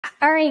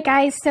All right,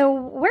 guys. So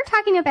we're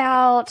talking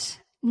about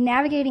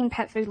navigating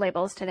pet food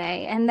labels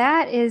today. And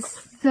that is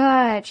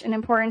such an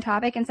important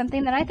topic and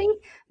something that I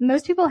think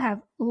most people have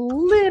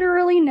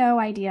literally no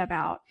idea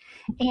about.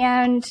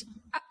 And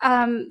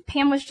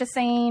Pam was just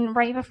saying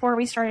right before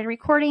we started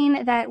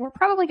recording that we're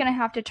probably going to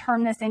have to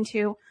turn this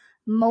into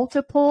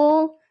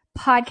multiple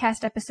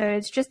podcast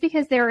episodes just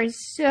because there is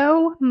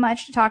so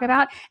much to talk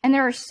about and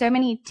there are so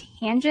many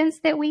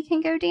tangents that we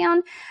can go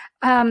down.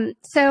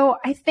 So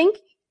I think,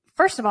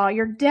 first of all,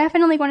 you're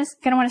definitely going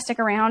to want to stick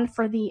around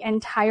for the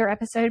entire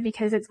episode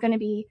because it's going to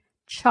be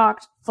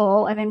chocked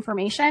full of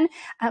information.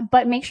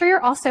 But make sure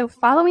you're also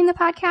following the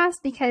podcast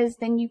because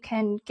then you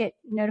can get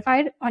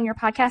notified on your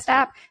podcast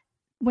app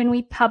when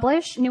we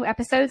publish new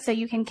episodes so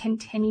you can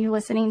continue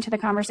listening to the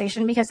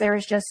conversation because there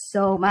is just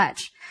so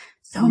much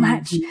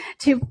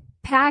to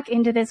pack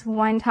into this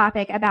one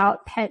topic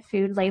about pet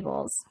food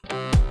labels.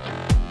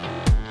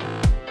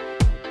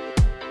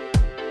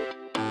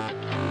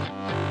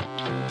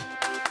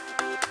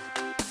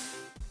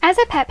 As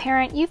a pet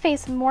parent, you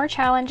face more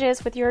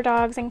challenges with your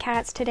dogs and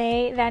cats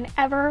today than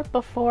ever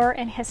before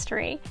in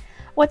history.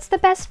 What's the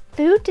best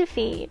food to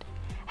feed?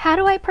 How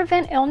do I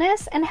prevent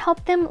illness and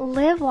help them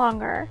live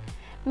longer?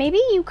 Maybe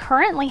you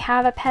currently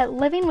have a pet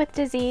living with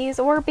disease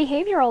or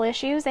behavioral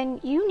issues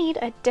and you need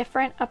a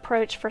different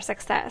approach for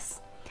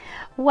success.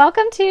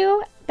 Welcome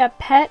to the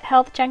Pet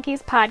Health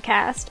Junkies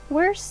podcast.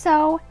 We're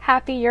so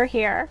happy you're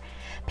here.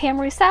 Pam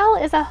Roussel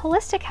is a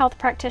holistic health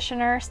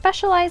practitioner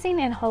specializing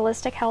in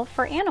holistic health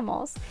for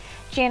animals.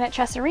 Janet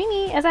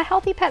Cesarini is a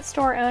healthy pet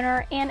store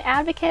owner and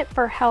advocate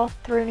for health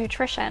through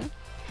nutrition.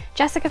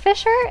 Jessica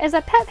Fisher is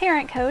a pet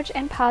parent coach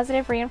and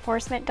positive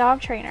reinforcement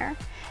dog trainer.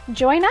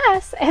 Join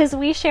us as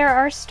we share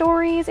our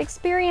stories,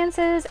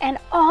 experiences, and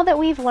all that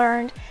we've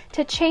learned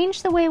to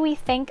change the way we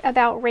think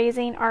about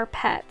raising our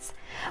pets.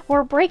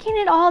 We're breaking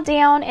it all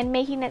down and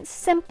making it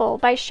simple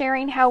by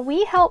sharing how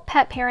we help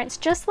pet parents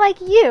just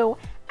like you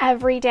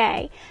every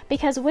day.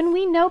 Because when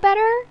we know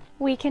better,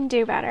 we can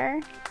do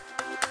better.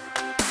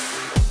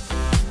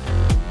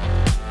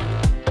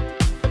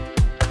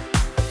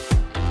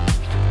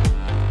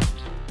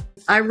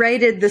 I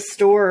raided the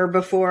store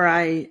before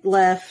I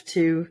left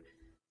to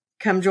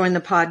come join the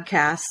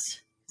podcast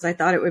because I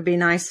thought it would be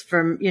nice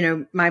from,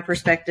 my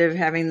perspective,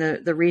 having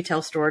the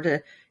retail store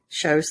to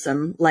show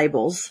some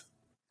labels.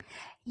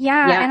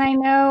 Yeah. And I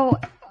know,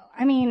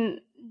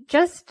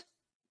 just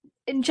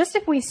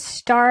if we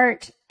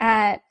start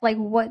at like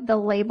what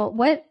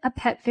a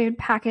pet food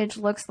package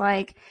looks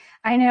like.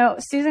 I know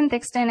Susan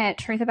Thixton at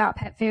Truth About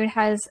Pet Food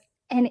has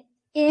an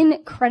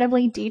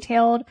incredibly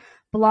detailed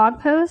blog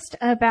post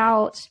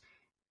about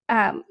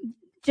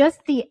just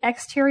the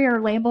exterior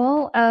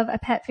label of a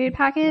pet food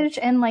package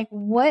and like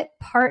what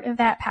part of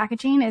that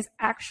packaging is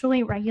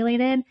actually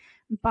regulated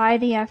by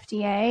the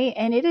FDA.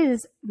 And it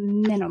is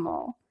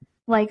minimal,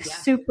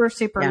 super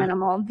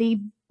minimal. The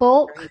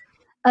bulk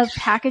of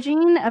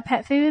packaging of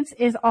pet foods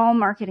is all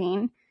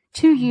marketing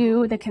to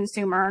you, the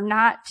consumer,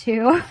 not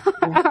to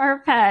our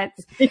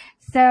pets.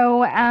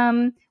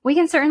 So we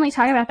can certainly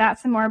talk about that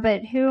some more,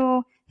 but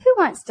who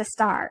wants to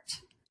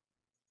start?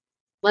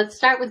 Let's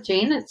start with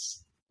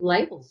Janet's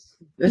labels.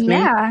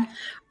 Yeah.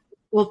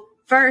 Well,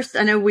 first,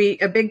 I know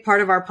a big part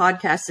of our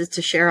podcast is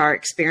to share our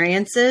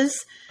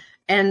experiences.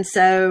 And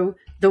so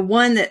the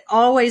one that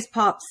always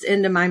pops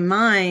into my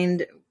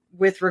mind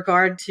with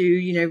regard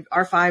to,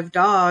 our 5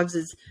 dogs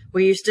is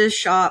we used to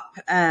shop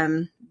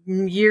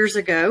years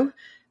ago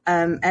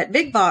at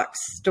big box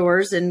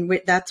stores. And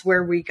that's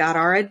where we got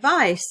our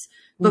advice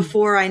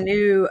before I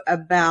knew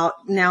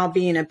about now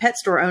being a pet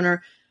store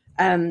owner,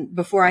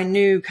 before I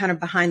knew kind of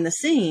behind the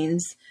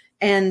scenes.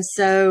 And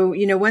so,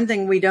 one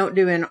thing we don't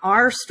do in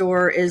our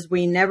store is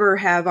we never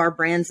have our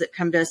brands that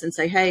come to us and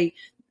say, hey,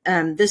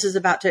 this is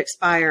about to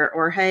expire,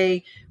 or,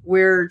 hey,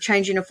 we're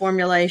changing a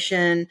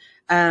formulation.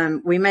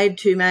 We made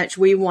too much.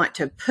 We want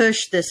to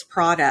push this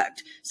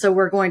product. So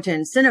we're going to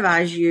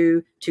incentivize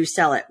you to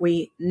sell it.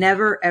 We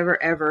never,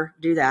 ever, ever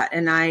do that.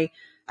 And I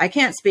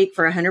can't speak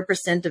for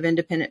 100% of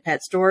independent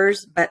pet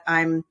stores, but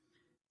I'm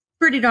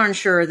pretty darn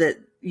sure that,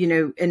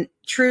 a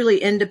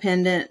truly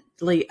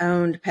independently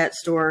owned pet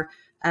store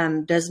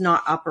does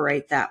not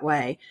operate that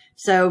way.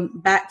 So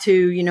back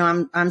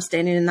to, I'm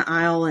standing in the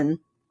aisle and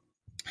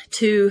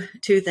two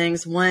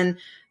things. One,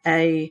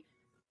 a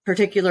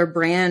particular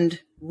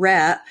brand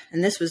rep,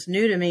 and this was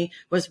new to me,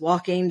 was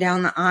walking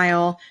down the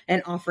aisle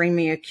and offering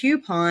me a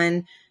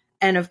coupon.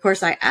 And of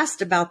course I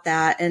asked about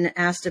that and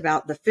asked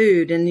about the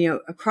food, and,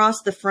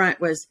 across the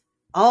front was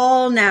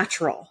all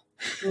natural.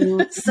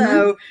 Mm-hmm.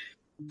 So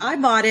I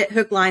bought it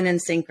hook, line, and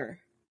sinker.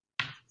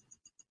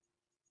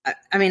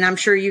 I'm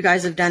sure you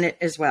guys have done it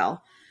as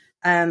well.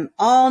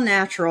 All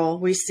natural.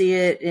 We see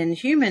it in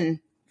human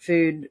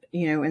food,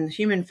 in the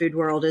human food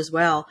world as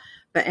well,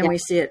 and we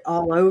see it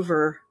all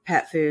over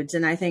pet foods.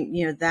 And I think,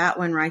 that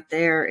one right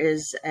there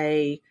is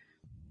a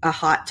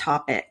hot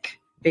topic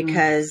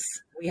because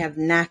we have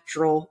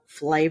natural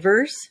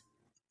flavors.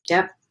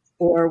 Yep.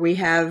 Or we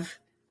have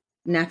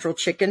natural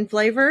chicken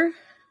flavor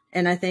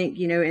And I think,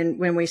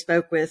 when we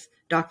spoke with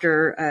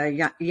Dr.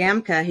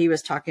 Yamka, he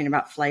was talking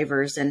about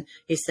flavors, and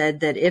he said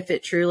that if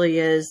it truly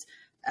is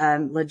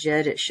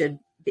legit, it should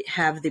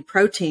have the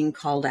protein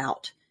called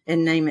out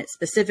and name it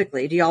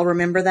specifically. Do y'all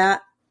remember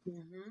that?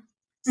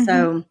 Mm-hmm.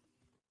 So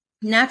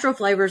natural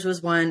flavors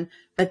was one,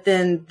 but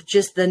then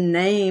just the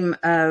name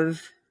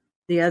of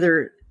the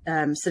other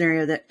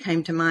scenario that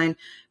came to mind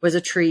was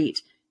a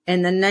treat.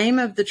 And the name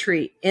of the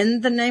treat,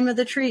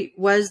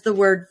 was the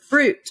word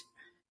fruit.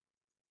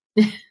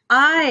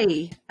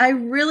 I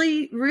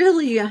really,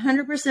 really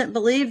 100%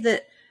 believe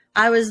that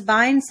I was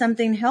buying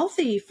something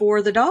healthy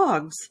for the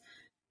dogs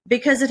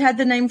because it had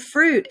the name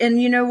fruit.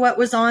 And you know what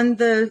was on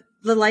the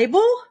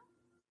label?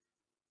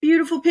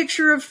 Beautiful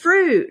picture of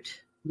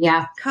fruit.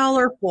 Yeah.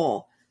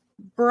 Colorful,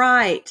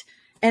 bright.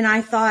 And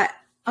I thought,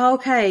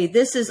 okay,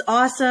 this is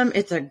awesome.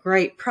 It's a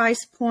great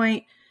price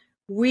point.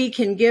 We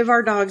can give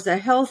our dogs a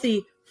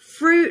healthy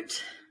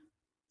fruit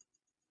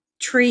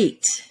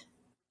treat.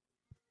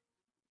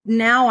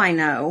 Now I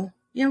know,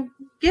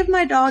 give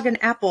my dog an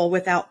apple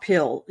without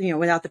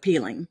without the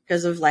peeling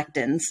because of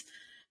lectins.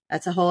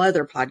 That's a whole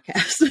other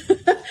podcast.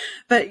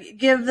 But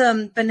give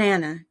them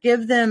banana,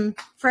 give them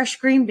fresh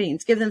green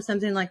beans, give them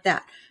something like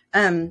that.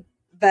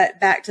 But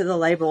back to the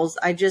labels,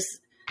 I just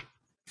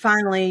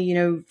finally,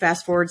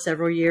 fast forward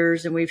several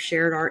years and we've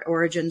shared our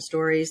origin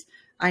stories.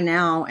 I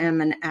now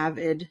am an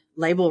avid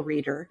label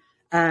reader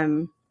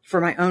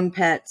for my own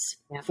pets,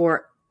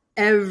 for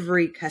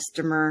every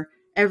customer,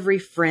 every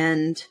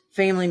friend,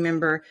 family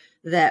member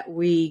that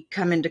we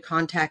come into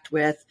contact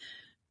with.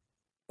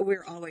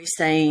 We're always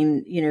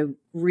saying,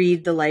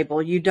 read the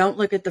label. You don't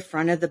look at the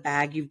front of the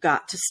bag. You've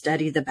got to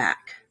study the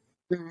back.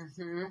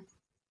 Mm-hmm.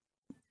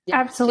 Yeah,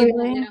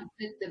 absolutely. You don't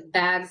put the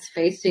bags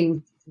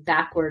facing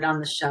backward on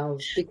the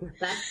shelves because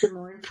that's the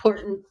more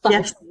important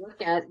side to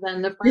look at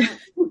than the front.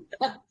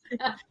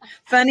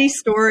 Funny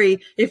story.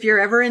 If you're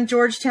ever in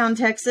Georgetown,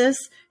 Texas,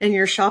 and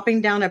you're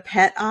shopping down a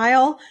pet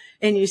aisle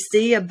and you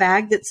see a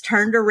bag that's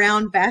turned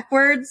around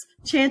backwards,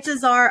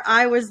 chances are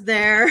I was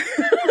there.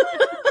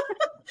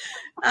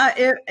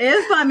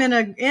 If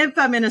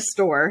I'm in a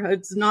store,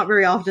 it's not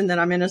very often that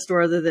I'm in a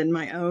store other than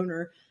my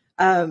own,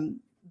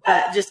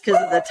 but just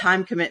because of the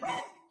time commitment.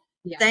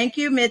 Yeah. Thank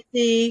you,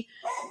 Mitzi.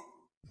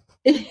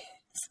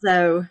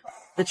 So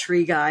the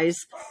tree guys.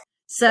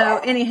 So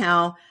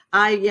anyhow,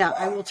 I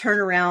will turn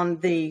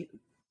around the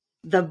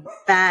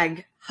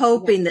bag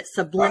hoping that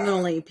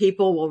subliminally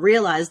people will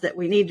realize that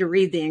we need to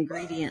read the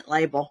ingredient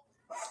label.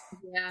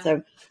 Yeah.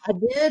 So I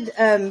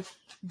did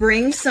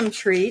bring some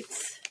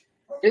treats.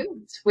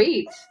 Ooh,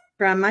 sweet.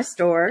 From my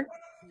store.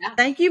 Yeah.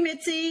 Thank you,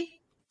 Mitzi.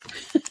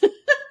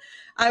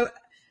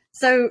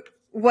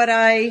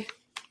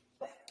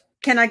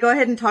 Can I go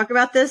ahead and talk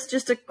about this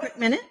just a quick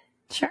minute?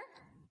 Sure.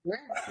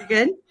 You're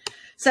good.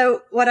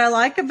 So what I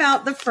like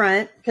about the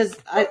front,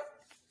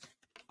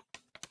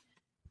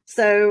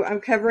 I'm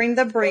covering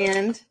the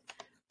brand,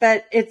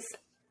 but it's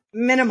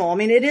minimal. I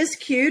mean, it is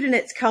cute and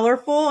it's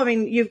colorful. I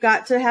mean, you've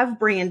got to have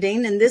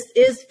branding, and this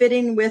is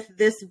fitting with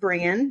this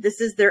brand. This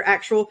is their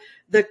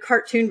the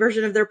cartoon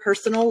version of their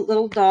personal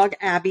little dog,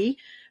 Abby.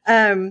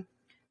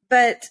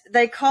 But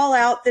they call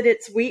out that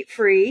it's wheat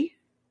free,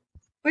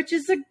 which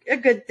is a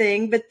good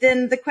thing. But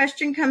then the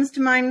question comes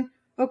to mind,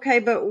 okay,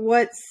 but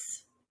what's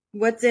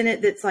in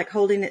it that's like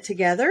holding it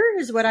together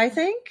is what I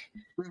think.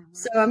 Mm-hmm.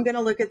 So I'm going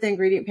to look at the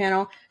ingredient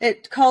panel.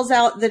 It calls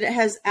out that it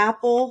has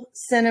apple,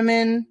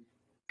 cinnamon,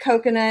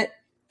 coconut,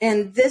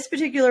 and this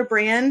particular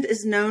brand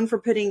is known for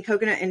putting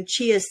coconut and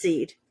chia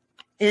seed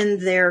in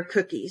their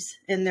cookies,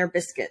 in their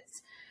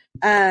biscuits.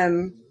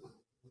 And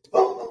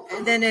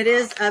then it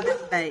is oven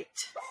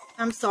baked.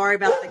 I'm sorry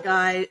about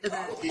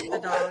the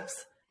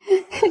dogs.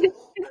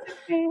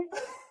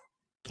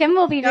 Kim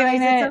will be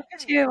doing it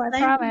too, I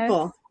promise.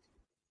 People.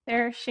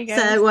 There she goes.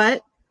 So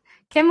what?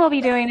 Kim will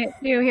be doing it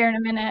too here in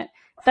a minute.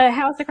 The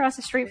house across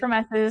the street from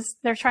us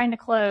they're trying to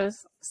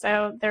close.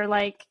 So they're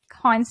like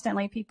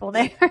constantly people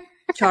there.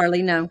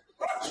 Charlie, no.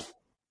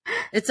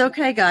 It's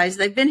okay, guys.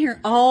 They've been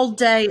here all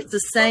day. It's the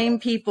same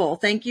people.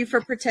 Thank you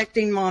for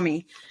protecting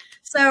mommy.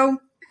 So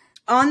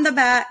on the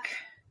back,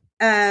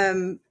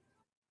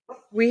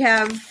 we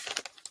have,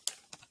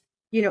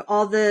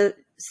 all the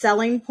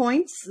selling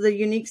points, the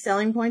unique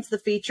selling points, the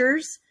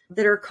features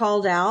that are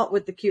called out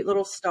with the cute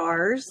little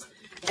stars.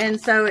 And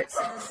so it's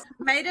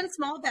made in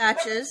small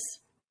batches.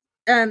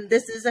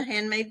 This is a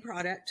handmade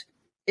product.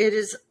 It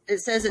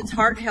says it's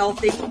heart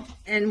healthy,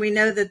 and we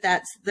know that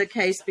that's the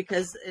case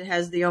because it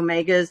has the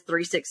omegas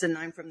 3, 6, and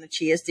 9 from the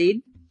chia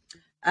seed.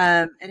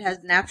 It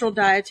has natural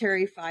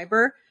dietary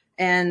fiber,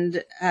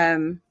 and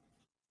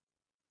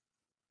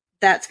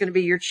that's going to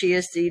be your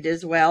chia seed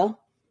as well.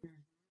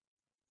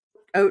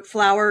 Oat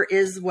flour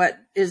is what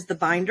is the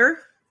binder.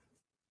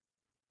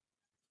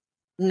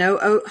 No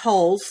oat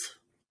hulls,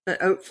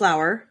 but oat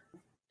flour.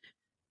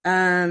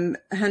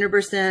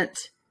 100%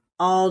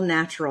 all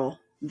natural.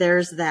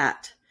 There's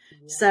that. Yeah.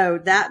 So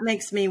that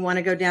makes me want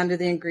to go down to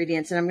the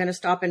ingredients, and I'm going to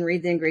stop and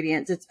read the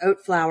ingredients. It's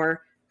oat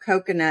flour,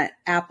 coconut,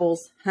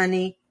 apples,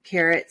 honey,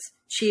 carrots,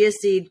 chia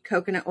seed,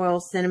 coconut oil,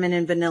 cinnamon,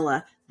 and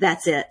vanilla.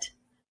 That's it.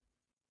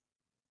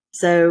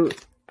 So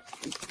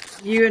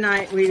you and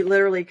I, we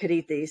literally could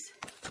eat these.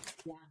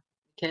 Yeah,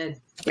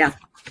 good. Yeah.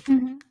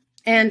 Mm-hmm.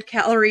 And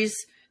calories,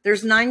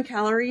 there's 9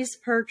 calories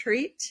per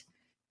treat,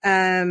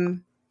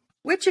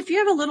 which if you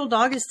have a little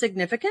dog is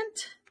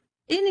significant.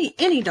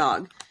 Any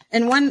dog.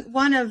 And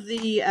one of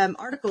the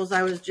articles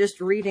I was just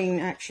reading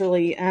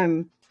actually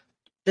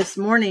this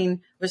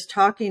morning was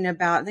talking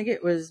about, I think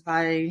it was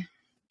by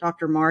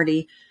Dr.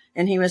 Marty,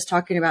 and he was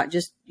talking about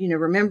just,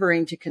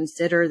 remembering to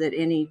consider that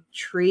any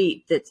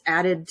treat that's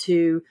added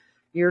to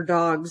your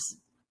dog's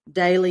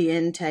daily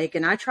intake,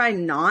 and I try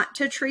not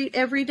to treat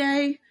every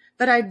day,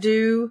 but I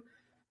do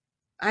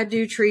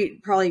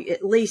treat probably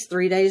at least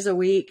 3 days a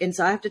week. And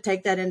so I have to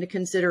take that into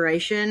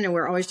consideration. And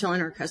we're always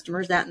telling our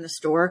customers that in the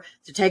store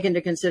to take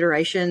into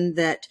consideration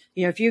that,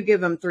 if you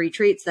give them 3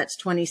 treats, that's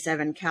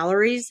 27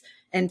 calories.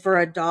 And for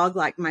a dog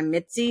like my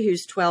Mitzi,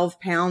 who's 12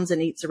 pounds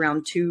and eats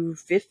around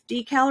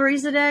 250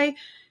 calories a day,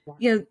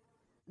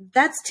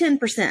 that's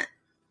 10%,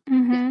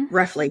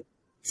 roughly.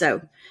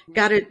 So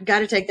got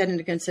to take that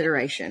into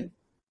consideration.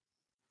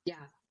 Yeah,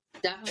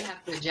 definitely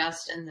have to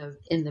adjust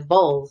in the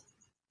bowls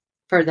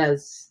for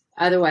those.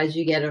 Otherwise,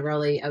 you get a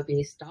really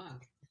obese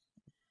dog.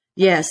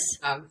 Yes.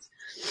 Dogs.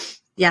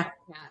 Yeah.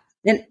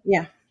 And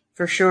yeah,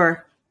 for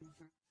sure.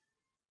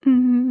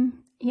 Mm-hmm.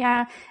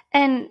 Yeah.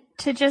 And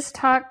to just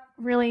talk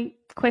really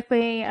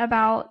quickly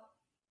about,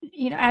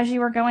 as you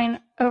were going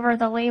over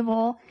the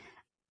label,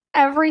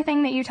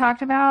 everything that you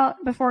talked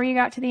about before you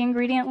got to the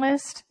ingredient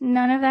list,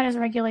 none of that is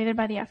regulated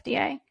by the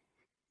FDA.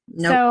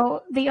 Nope.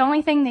 So the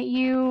only thing that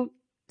you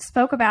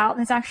spoke about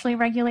that's actually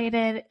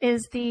regulated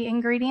is the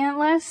ingredient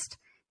list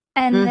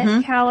and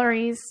the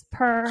calories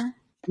per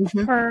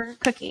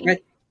cookie.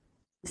 Right.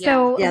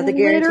 So the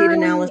guaranteed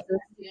analysis.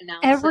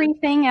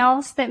 Everything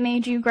else that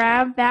made you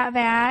grab that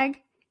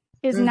bag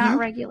is not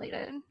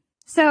regulated.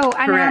 So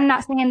I'm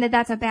not saying that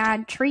that's a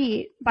bad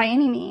treat by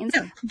any means,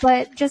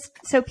 but just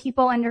so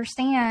people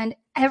understand,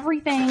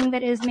 everything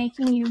that is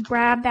making you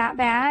grab that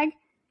bag,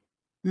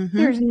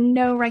 there's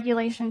no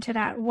regulation to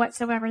that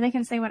whatsoever. They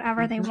can say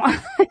whatever they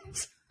want.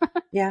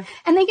 Yeah.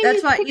 And they can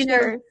use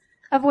pictures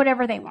of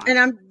whatever they want.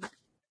 And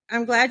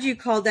I'm glad you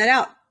called that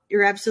out.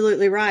 You're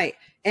absolutely right.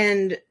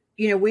 And,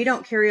 we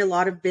don't carry a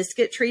lot of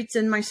biscuit treats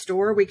in my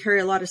store. We carry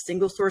a lot of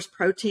single source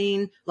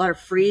protein, a lot of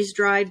freeze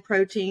dried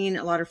protein,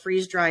 a lot of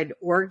freeze dried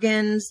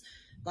organs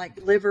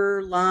like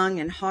liver, lung,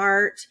 and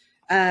heart.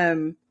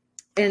 And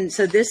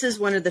so this is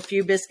one of the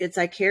few biscuits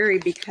I carry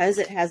because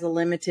it has a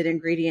limited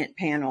ingredient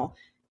panel.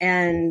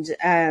 And,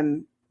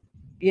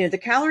 the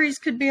calories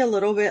could be a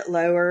little bit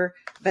lower,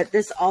 but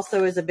this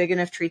also is a big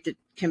enough treat that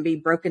can be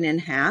broken in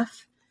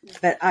half.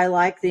 But I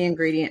like the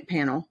ingredient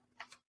panel,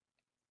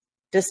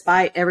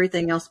 despite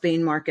everything else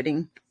being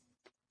marketing.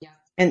 Yeah.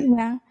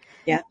 And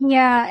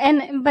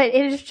but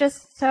it is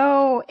just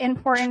so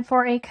important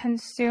for a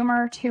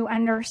consumer to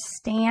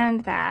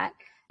understand that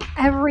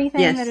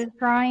everything that is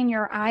drawing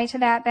your eye to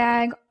that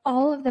bag,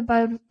 all of the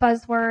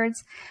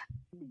buzzwords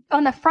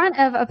on the front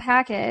of a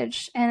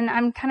package, and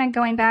I'm kind of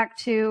going back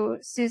to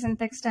Susan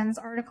Thixton's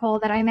article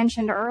that I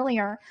mentioned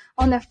earlier,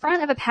 on the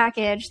front of a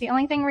package, the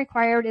only thing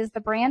required is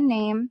the brand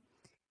name.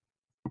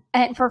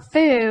 And for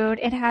food,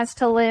 it has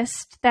to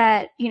list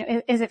that,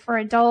 is it for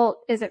adult?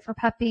 Is it for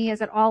puppy? Is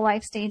it all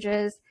life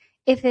stages?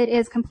 If it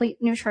is complete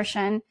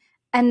nutrition,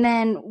 and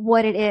then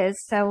what it is.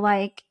 So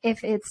like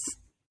if it's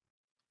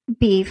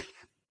beef,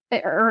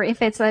 or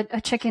if it's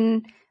a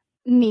chicken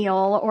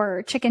meal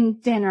or chicken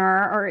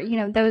dinner, or,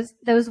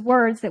 those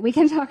words that we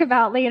can talk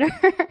about later.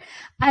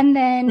 And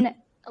then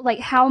like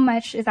how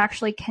much is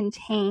actually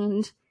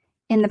contained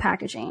in the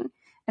packaging.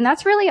 And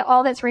that's really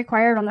all that's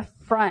required on the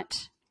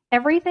front.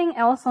 Everything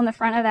else on the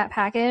front of that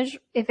package,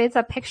 if it's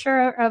a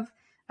picture of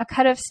a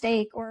cut of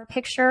steak or a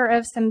picture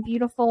of some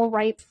beautiful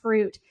ripe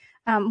fruit,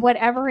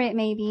 whatever it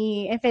may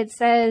be, if it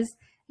says,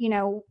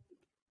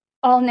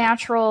 all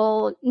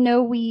natural,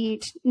 no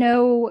wheat,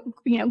 no,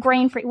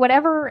 grain free,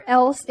 whatever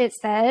else it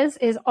says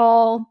is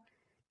all,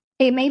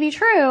 it may be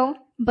true,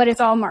 but it's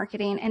all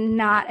marketing and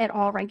not at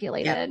all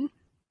regulated. Yep.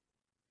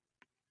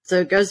 So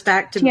it goes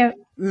back to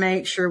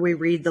make sure we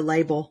read the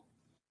label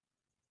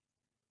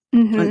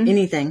on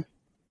anything.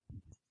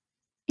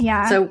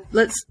 Yeah. So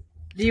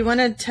do you want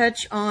to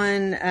touch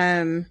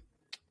on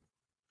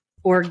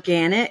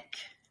organic?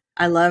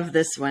 I love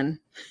this one.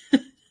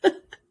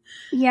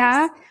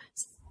 Yeah.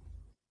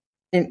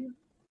 And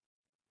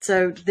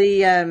so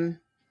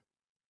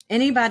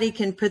anybody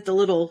can put the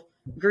little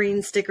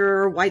green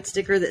sticker or white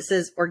sticker that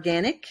says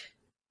organic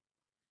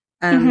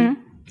on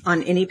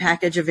any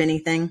package of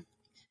anything.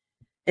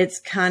 It's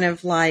kind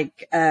of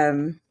like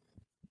the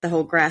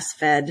whole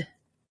grass-fed,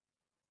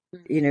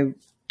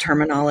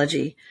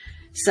 terminology.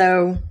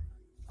 So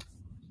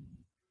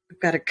I've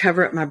got to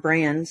cover up my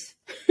brands.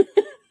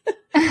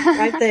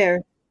 Right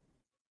there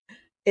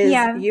is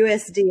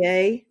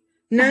USDA.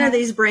 None of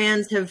these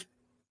brands have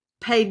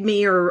paid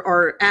me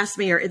or asked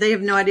me, or they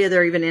have no idea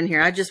they're even in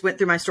here. I just went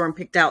through my store and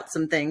picked out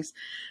some things.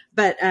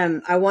 But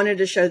I wanted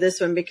to show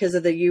this one because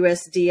of the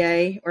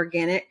USDA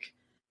organic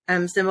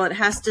symbol. It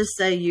has to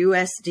say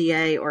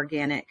USDA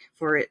organic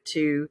for it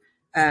to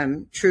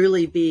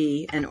truly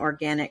be an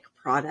organic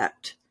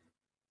product.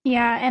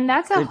 Yeah, and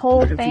that's a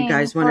whole thing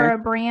for wanna... a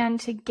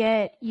brand to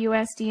get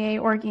USDA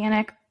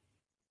organic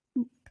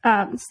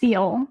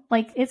seal.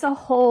 Like, it's a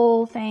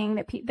whole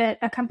thing that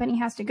a company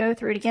has to go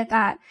through to get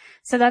that.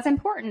 So that's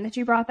important that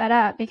you brought that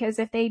up, because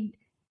if they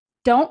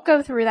don't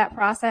go through that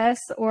process,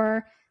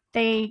 or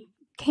they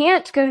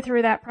can't go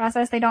through that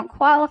process, they don't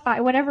qualify,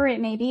 whatever it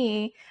may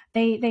be,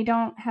 they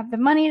don't have the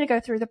money to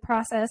go through the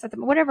process,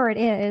 whatever it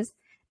is,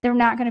 they're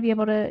not going to be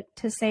able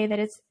to say that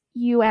it's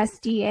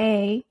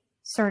USDA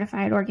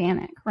certified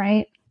organic,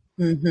 right?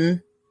 Mm-hmm.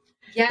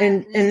 Yeah.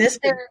 And this,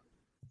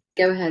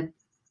 go ahead.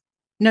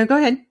 No, go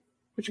ahead.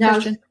 Which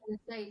question?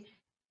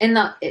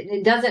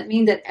 It doesn't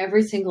mean that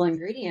every single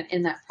ingredient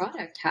in that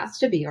product has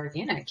to be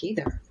organic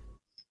either.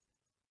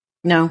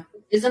 No.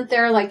 Isn't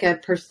there like a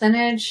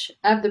percentage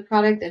of the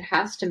product that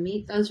has to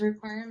meet those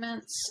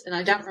requirements? And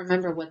I don't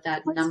remember what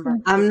that number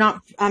is. I'm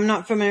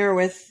not familiar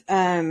with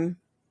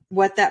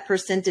what that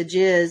percentage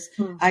is.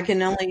 Mm-hmm. I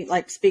can only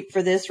speak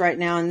for this right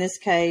now. In this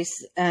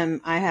case,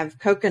 I have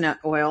coconut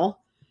oil,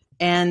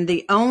 and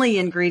the only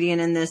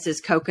ingredient in this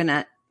is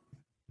coconut.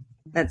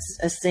 That's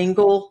a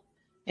single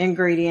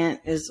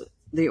ingredient, is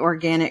the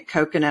organic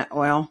coconut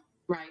oil.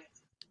 Right.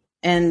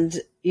 And,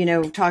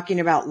 talking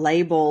about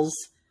labels,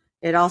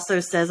 it also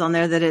says on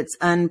there that it's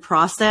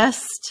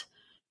unprocessed.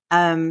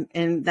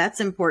 And that's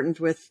important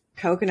with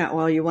coconut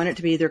oil. You want it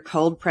to be either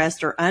cold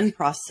pressed or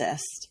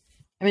unprocessed.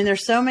 I mean,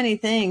 there's so many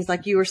things,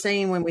 like you were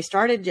saying when we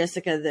started,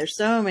 Jessica, there's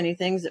so many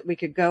things that we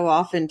could go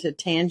off into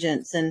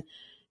tangents, and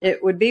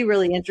it would be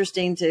really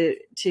interesting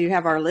to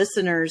have our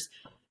listeners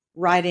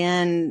write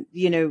in,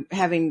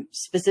 having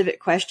specific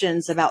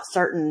questions about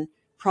certain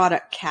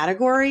product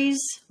categories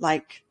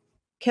like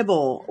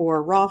kibble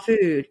or raw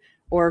food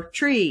or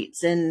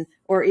treats,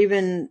 or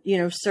even,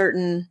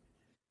 certain,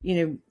 I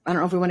don't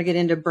know if we want to get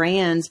into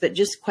brands, but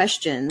just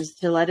questions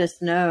to let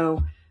us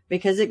know,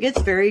 because it gets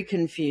very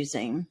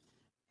confusing.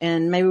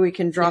 And maybe we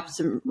can drop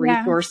some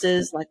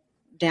resources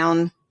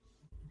down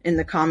in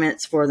the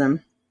comments for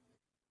them.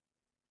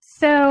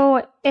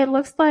 So it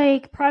looks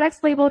like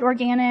products labeled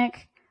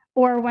organic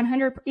or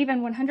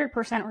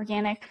 100%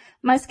 organic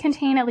must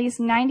contain at least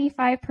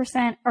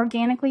 95%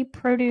 organically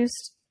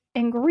produced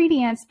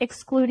ingredients,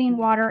 excluding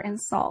water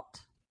and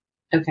salt.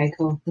 Okay,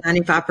 cool.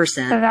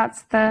 95%. So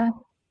that's the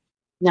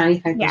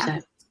 95%. Yeah.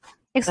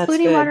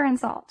 Excluding water and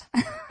salt.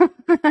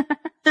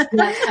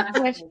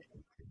 Which,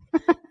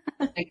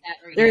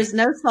 there's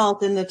no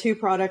salt in the two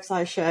products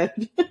I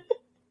showed.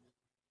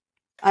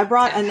 I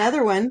brought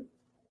another one.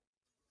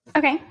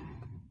 Okay.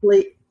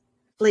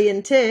 Flea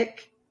and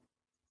tick.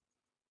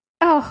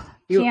 Oh,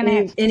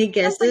 Janet. Any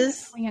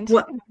guesses?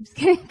 What? No, I'm just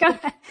kidding. Go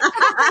ahead.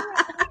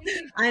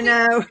 I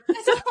know.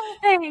 That's the whole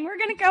thing. We're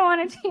going to go on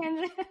a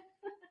tangent.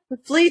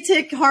 Flea,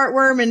 tick,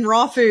 heartworm, and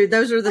raw food.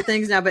 Those are the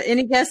things now. But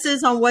any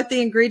guesses on what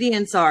the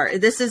ingredients are?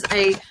 This is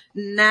a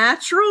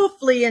natural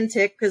flea and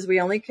tick, because we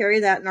only carry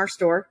that in our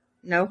store.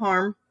 No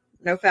harm,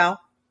 no foul.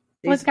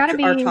 Well, it's got to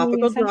be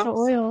topical essential drops.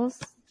 Oils.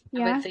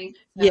 Yeah. I would think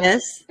so.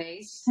 Yes.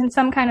 And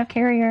some kind of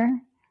carrier.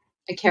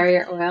 A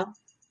carrier oil.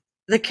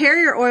 The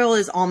carrier oil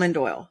is almond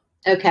oil.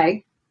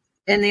 Okay.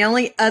 And the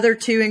only other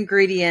two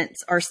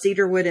ingredients are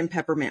cedarwood and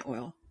peppermint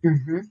oil.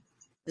 Mm-hmm.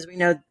 As we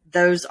know,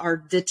 those are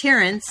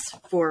deterrents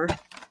for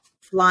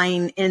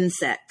flying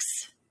insects.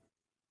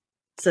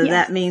 So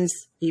that means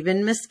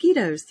even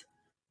mosquitoes.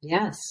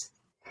 Yes.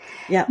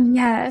 Yeah.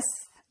 Yes.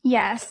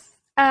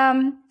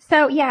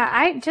 So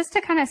I just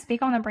to kind of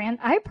speak on the brand,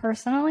 I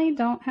personally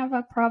don't have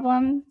a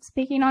problem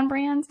speaking on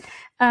brands.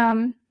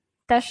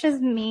 That's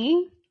just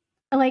me.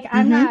 Like,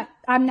 I'm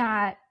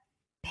not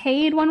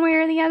paid one way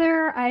or the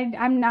other.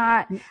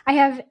 I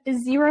have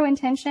zero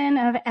intention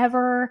of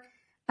ever,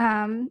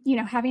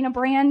 having a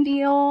brand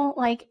deal.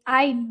 Like,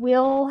 I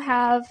will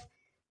have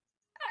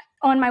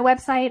on my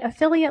website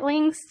affiliate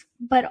links,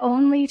 but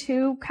only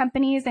to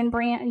companies and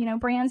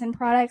brands and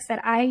products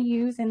that I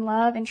use and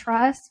love and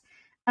trust.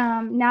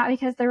 Not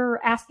because they're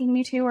asking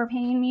me to or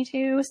paying me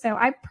to. So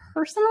I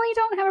personally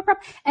don't have a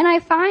problem. And I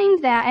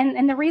find that,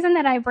 and the reason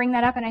that I bring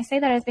that up and I say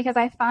that is because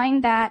I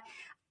find that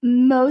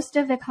most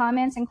of the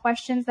comments and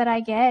questions that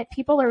I get,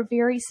 people are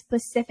very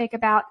specific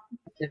about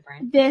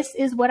this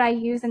is what I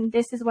use and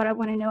this is what I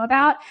want to know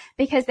about,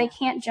 because they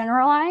can't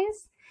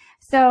generalize.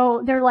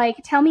 So they're like,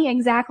 tell me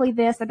exactly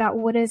this about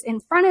what is in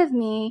front of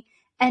me.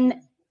 And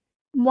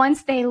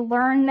once they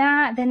learn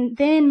that,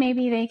 then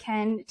maybe they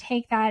can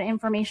take that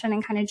information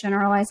and kind of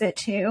generalize it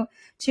to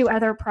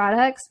other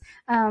products.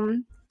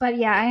 But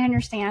yeah, I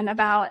understand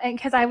about,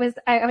 because I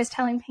was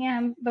telling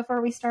Pam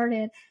before we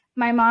started,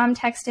 my mom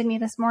texted me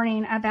this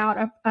morning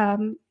about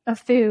a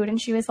food,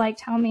 and she was like,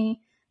 tell me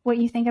what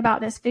you think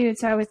about this food.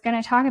 So I was going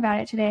to talk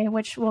about it today,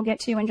 which we'll get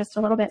to in just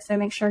a little bit. So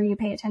make sure you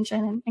pay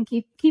attention and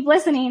keep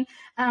listening.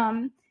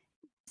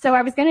 So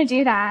I was going to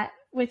do that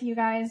with you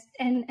guys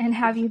and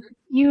have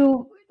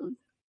you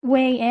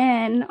weigh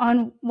in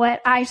on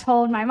what I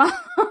told my mom.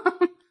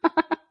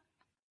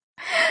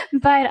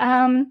 But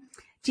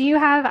do you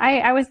have,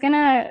 I was going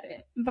to,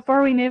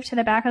 before we move to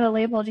the back of the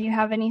label, do you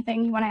have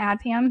anything you want to add,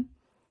 Pam?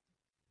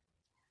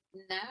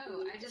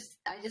 No,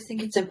 I just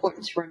think it's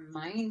important to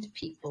remind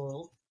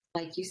people,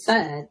 like you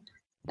said,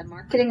 the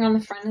marketing on the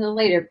front of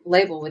the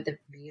label with the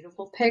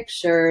beautiful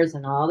pictures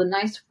and all the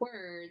nice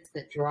words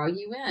that draw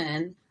you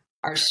in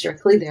are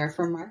strictly there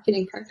for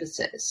marketing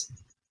purposes.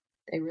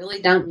 They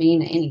really don't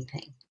mean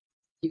anything.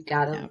 You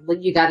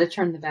gotta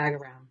turn the bag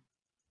around.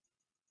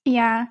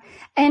 Yeah.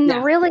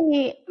 And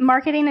really,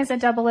 marketing is a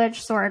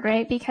double-edged sword,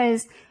 right?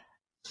 Because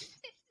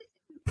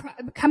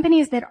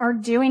companies that are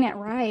doing it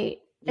right,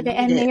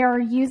 and they are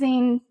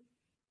using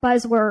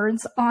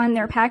buzzwords on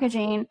their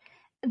packaging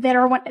that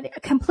are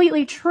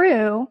completely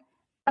true,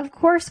 of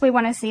course we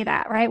want to see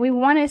that, right? We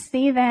want to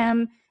see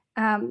them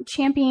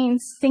championing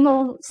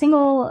single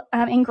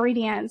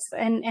ingredients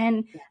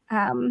and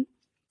that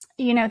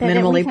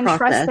we can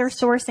trust their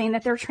sourcing,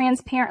 that they're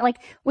transparent. Like,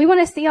 we want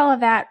to see all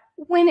of that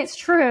when it's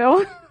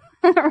true,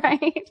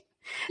 right?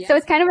 Yeah. So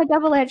it's kind of a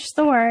double-edged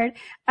sword,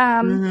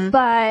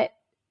 but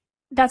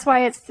that's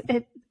why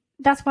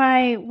that's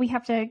why we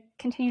have to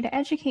continue to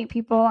educate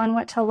people on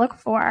what to look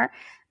for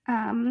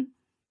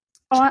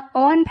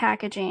on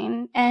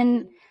packaging.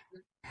 And,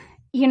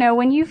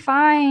 when you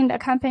find a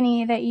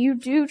company that you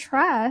do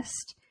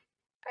trust,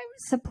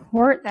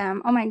 support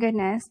them. Oh my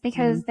goodness,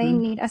 because they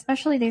need,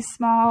 especially these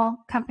small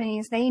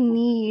companies, they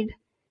need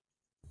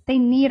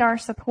our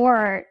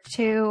support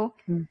to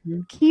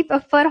keep a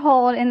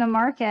foothold in the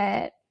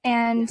market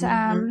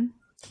and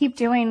keep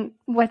doing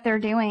what they're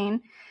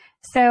doing.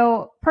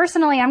 So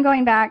personally, I'm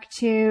going back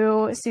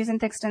to Susan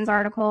Thixton's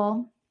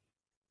article,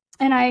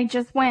 and I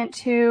just went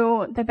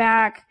to the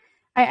back.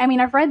 I mean,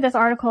 I've read this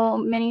article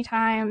many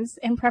times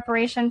in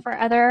preparation for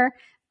other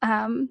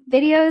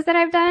videos that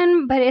I've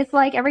done, but it's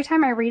like every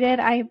time I read it,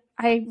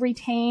 I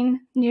retain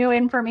new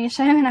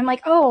information, and I'm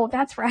like, oh,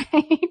 that's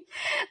right.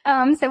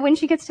 So when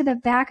she gets to the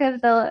back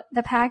of the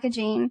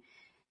packaging,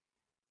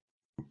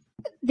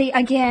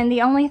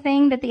 the only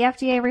thing that the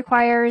FDA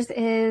requires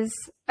is,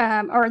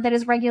 or that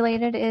is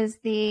regulated, is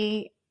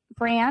the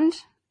brand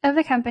of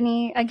the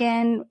company.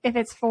 Again, if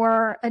it's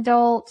for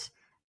adult,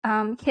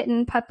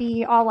 kitten,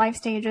 puppy, all life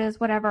stages,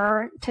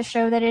 whatever, to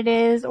show that it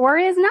is or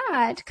is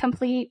not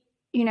complete,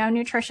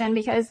 nutrition,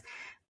 because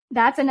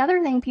that's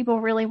another thing people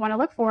really want to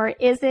look for.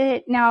 Is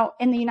it, now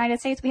in the United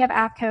States, we have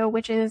APCO,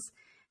 which is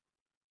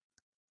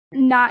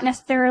not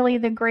necessarily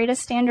the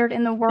greatest standard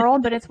in the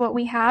world, but it's what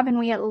we have, and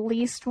we at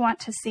least want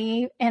to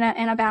see in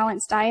a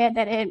balanced diet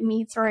that it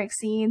meets or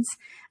exceeds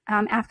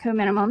APCO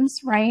minimums,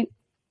 right?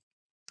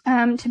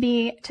 To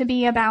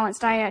be a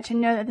balanced diet, to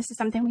know that this is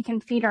something we can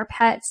feed our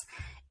pets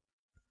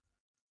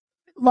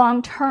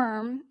long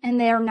term, and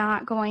they're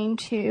not going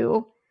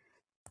to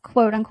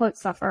quote unquote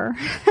suffer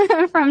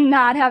from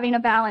not having a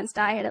balanced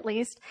diet, at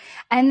least.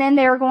 And then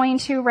they're going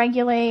to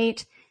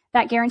regulate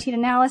that guaranteed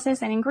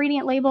analysis and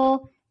ingredient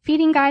label,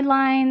 feeding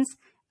guidelines,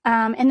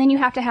 and then you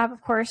have to have, of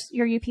course,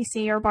 your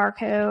UPC or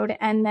barcode,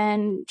 and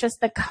then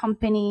just the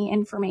company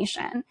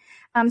information.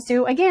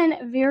 So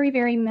again, very,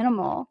 very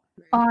minimal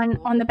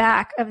on the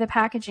back of the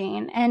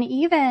packaging. And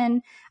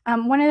even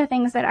one of the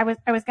things that I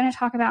was going to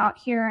talk about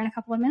here in a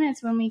couple of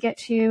minutes when we get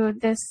to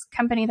this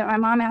company that my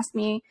mom asked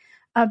me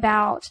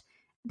about,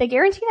 the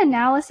guaranteed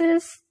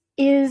analysis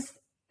is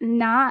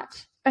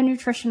not a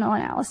nutritional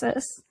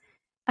analysis.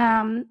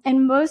 And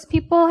most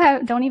people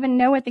don't even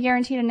know what the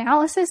guaranteed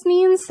analysis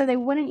means, so they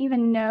wouldn't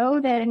even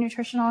know that a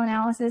nutritional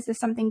analysis is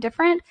something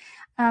different.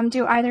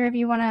 Do either of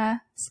you want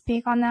to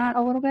speak on that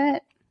a little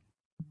bit?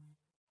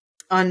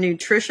 On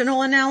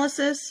nutritional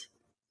analysis?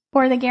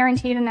 Or the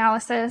guaranteed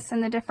analysis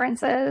and the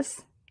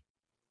differences?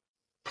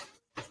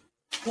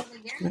 Well, the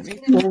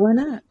guaranteed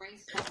analysis is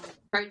based on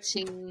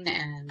protein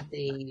and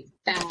the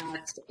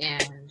fats,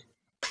 and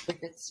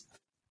if it's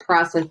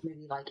processed,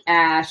 maybe like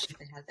ash,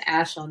 if it has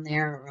ash on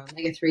there, or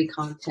omega-3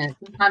 content,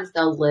 sometimes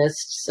they'll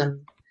list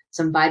some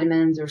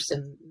vitamins or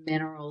some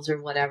minerals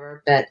or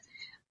whatever, but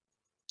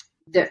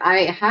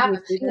I have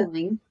a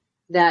feeling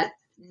that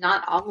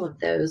not all of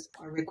those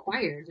are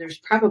required. There's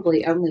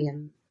probably only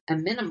a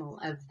minimal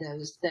of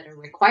those that are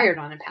required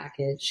on a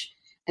package,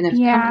 and if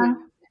companies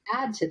want to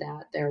add to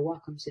that, they're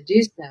welcome to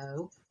do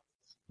so.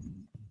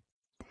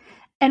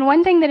 And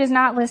one thing that is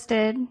not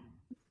listed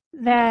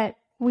that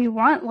we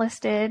want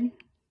listed,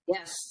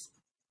 yes,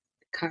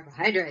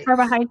 carbohydrates.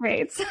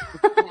 Carbohydrates.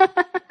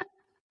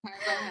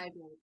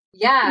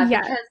 Yeah,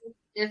 because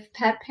if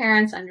pet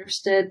parents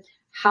understood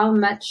how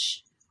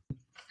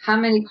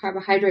many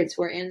carbohydrates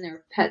were in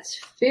their pet's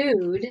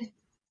food,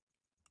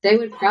 they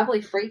would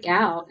probably freak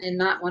out and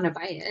not want to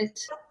buy it.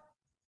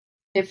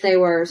 If they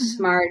were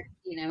smart,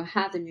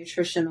 had the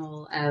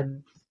nutritional,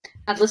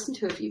 I'd listened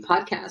to a few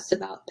podcasts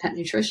about pet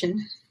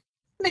nutrition.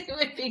 They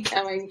would be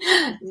going,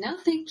 no,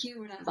 thank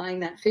you, we're not buying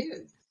that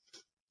food.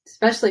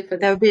 Especially for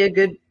that would be a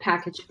good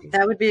packaging.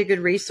 That would be a good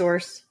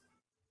resource.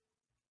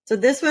 So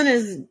this one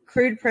is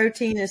crude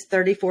protein is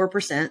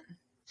 34%.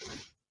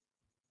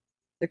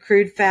 The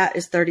crude fat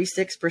is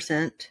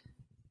 36%.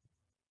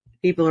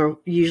 People are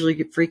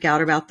usually freak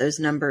out about those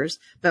numbers,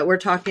 but we're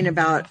talking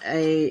about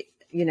a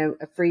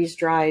freeze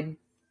dried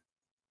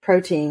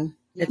protein.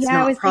 It's I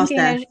not was processed.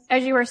 thinking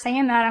as you were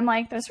saying that, I'm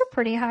like, those are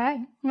pretty high.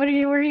 What are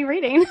you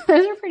reading?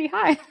 Those are pretty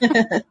high.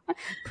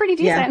 Pretty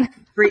decent.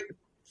 Yeah.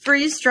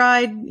 Freeze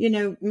dried,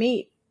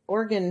 meat,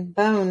 organ,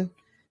 bone,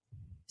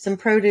 some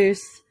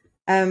produce,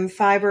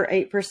 fiber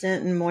 8%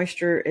 and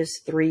moisture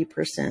is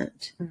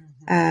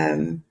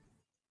 3%.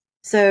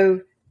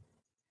 So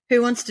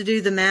who wants to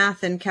do the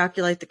math and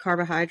calculate the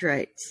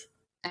carbohydrates?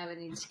 I would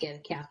need to get a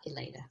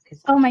calculator.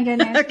 Oh my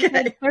goodness.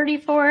 Okay.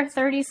 34,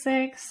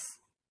 36.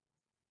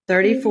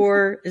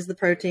 34 is the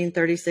protein,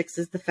 36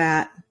 is the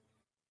fat,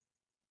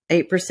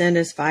 8%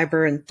 is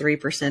fiber, and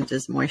 3%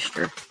 is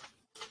moisture.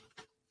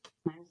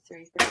 Minus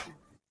 3%.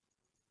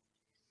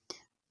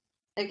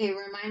 Okay,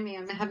 remind me,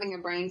 I'm having a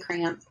brain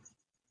cramp.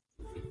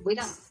 I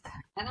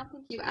don't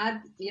think you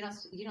add, you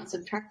don't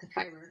subtract the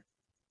fiber.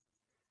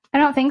 I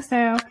don't think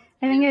so.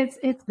 I think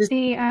it's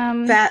the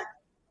fat,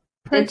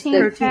 protein,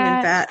 and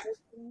fat.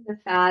 The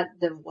fat,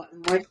 the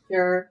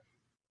moisture,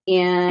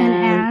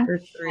 and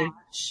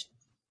ash.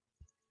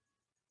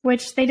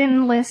 Which they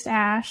didn't list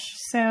ash,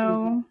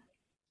 so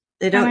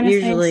they don't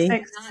usually.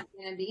 There's not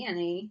going to be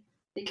any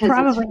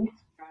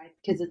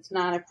because it's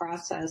not a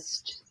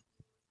processed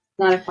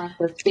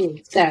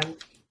food. So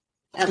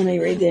let me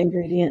read the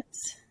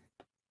ingredients.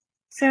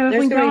 So if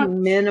there's we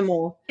don't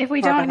minimal, if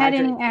we don't add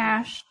any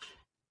ash,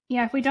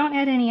 if we don't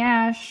add any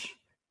ash,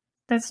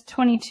 that's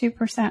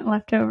 22%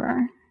 left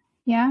over.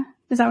 Yeah,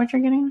 is that what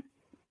you're getting?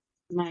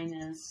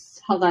 Minus.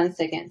 Hold on a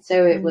second.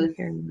 So it was.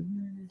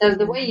 So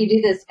the way you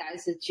do this,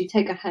 guys, is you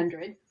take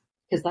 100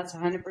 because that's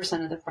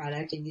 100% of the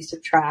product, and you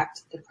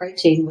subtract the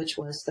protein, which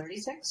was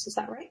 36. Is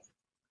that right?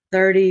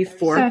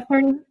 34. So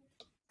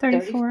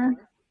 34.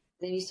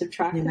 Then you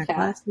subtract the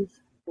fat,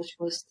 which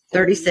was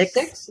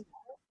 36.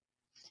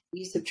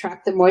 You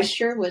subtract the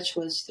moisture, which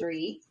was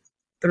 3.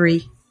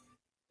 3.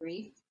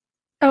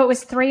 Oh, it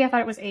was 3. I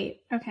thought it was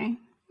 8. Okay,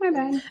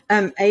 my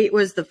bad. 8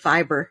 was the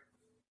fiber.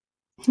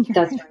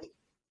 That's right.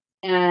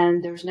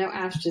 And there's no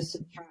ash to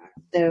subtract.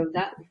 So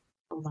that,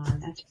 hold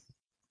on, I'm just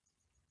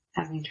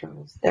having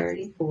trouble.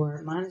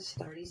 34 minus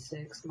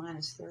 36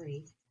 minus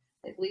 3.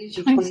 It leaves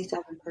you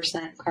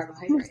 27%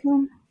 carbohydrate.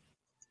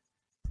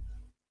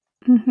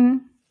 Mm-hmm.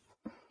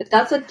 But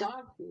that's a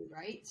dog food,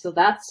 right? So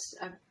that's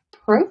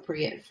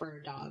appropriate for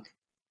a dog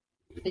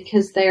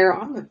because they're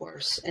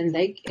omnivores and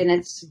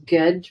it's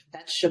good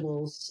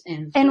vegetables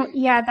and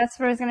that's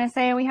what I was going to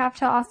say. We have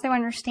to also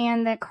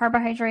understand that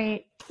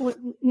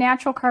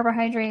natural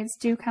carbohydrates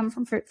do come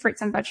from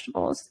fruits and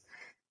vegetables.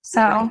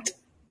 So right.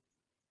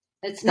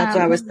 That's what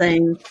I was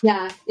saying.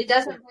 Yeah, it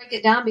doesn't break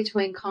it down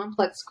between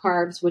complex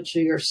carbs, which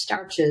are your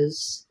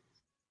starches,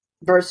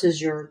 versus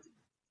your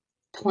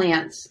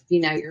plants.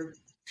 Your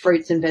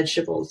fruits and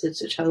vegetables.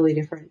 It's a totally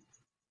different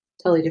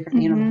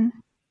animal.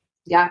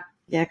 Yeah.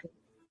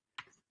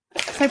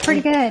 So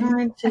pretty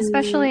good,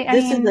 especially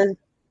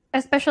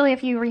especially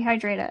if you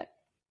rehydrate it.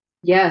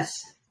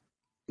 Yes.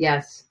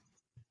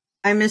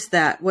 I missed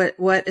that.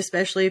 What?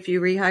 Especially if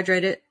you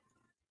rehydrate it.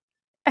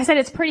 I said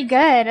it's pretty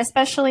good,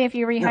 especially if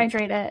you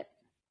rehydrate it.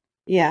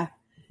 Yeah.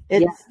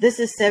 This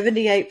is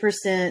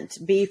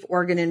 78% beef,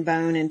 organ, and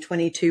bone, and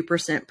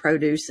 22%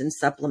 produce and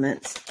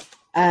supplements.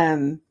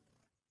 And,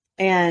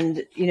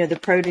 the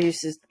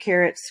produce is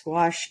carrots,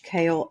 squash,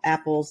 kale,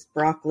 apples,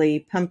 broccoli,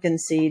 pumpkin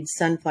seeds,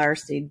 sunflower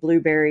seed,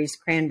 blueberries,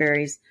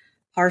 cranberries,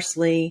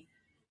 parsley.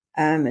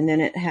 And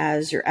then it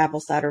has your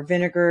apple cider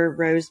vinegar,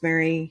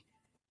 rosemary,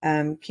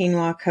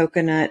 quinoa,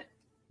 coconut,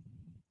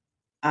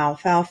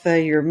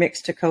 alfalfa, your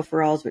mixed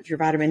tocopherols, which are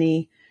vitamin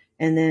E.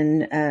 And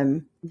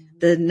then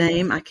the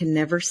name I can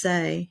never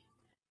say,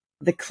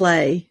 the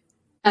clay.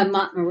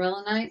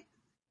 Montmorillonite.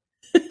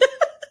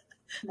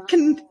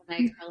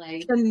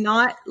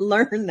 Cannot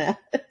learn that.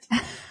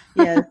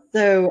 Yeah,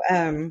 so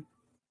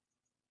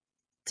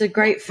it's a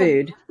great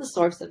food. The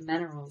source of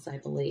minerals, I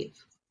believe.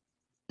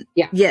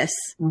 Yeah. Yes.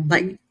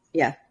 Mm-hmm.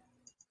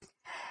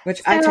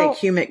 Which I take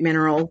humic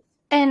mineral.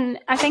 And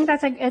I think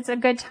it's a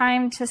good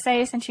time to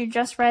say, since you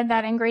just read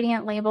that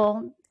ingredient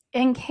label,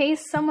 in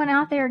case someone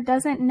out there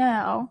doesn't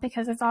know,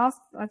 because it's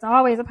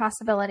always a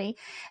possibility,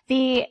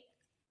 the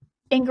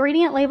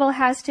ingredient label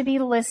has to be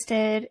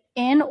listed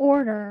in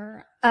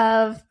order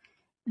of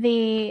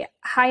the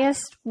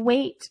highest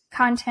weight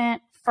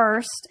content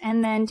first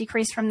and then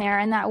decrease from there.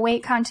 And that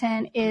weight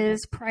content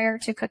is prior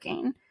to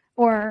cooking,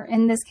 or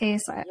in this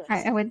case,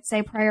 I would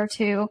say prior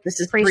to this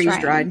is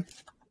freeze-dried.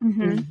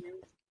 Mm-hmm. Mm-hmm.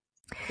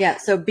 Yeah,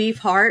 so beef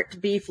heart,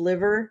 beef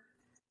liver,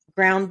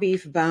 ground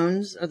beef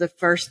bones are the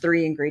first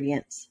 3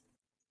 ingredients.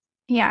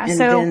 Yeah, and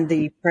so then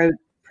the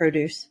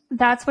produce.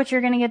 That's what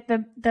you're going to get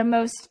the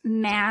most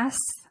mass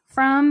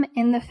from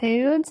in the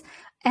foods.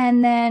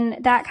 And then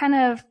that kind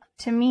of,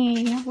 to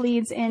me,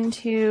 leads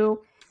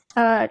into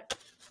a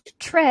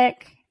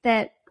trick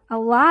that a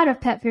lot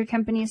of pet food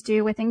companies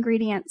do with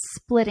ingredient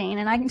splitting.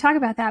 And I can talk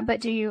about that,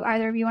 but do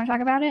either of you want to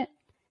talk about it?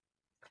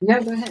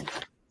 No, go ahead.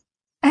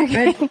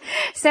 Okay. Good.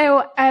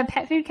 So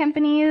pet food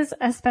companies,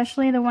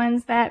 especially the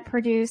ones that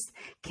produce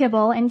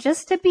kibble, and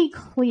just to be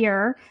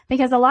clear,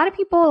 because a lot of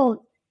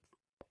people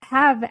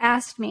have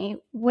asked me,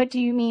 what do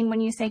you mean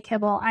when you say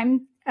kibble?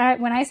 When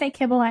I say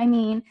kibble, I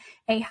mean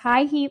a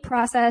high heat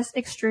processed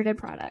extruded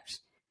product.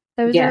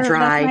 That's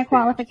my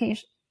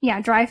qualification.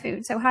 Yeah, dry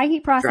food. So high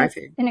heat processed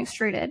and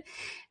extruded.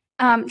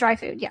 Dry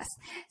food, yes.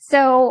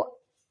 So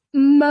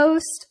many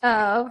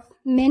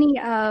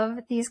of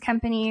these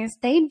companies,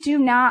 they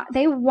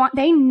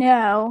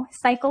know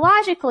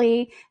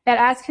psychologically that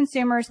as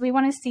consumers, we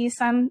want to see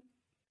some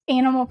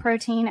animal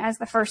protein as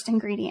the first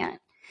ingredient.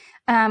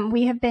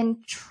 We have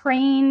been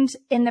trained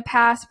in the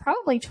past,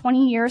 probably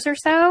 20 years or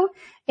so.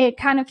 It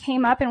kind of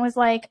came up and was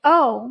like,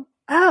 oh,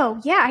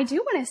 yeah, I do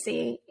want to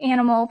see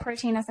animal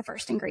protein as the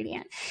first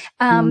ingredient.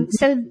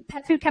 So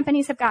pet food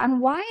companies have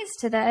gotten wise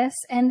to this,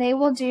 and they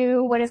will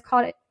do what's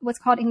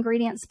called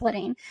ingredient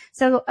splitting.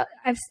 So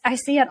I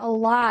see it a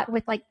lot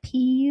with like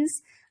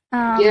peas.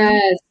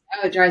 Yes.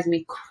 Oh, it drives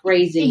me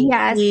crazy.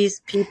 Yes. Peas,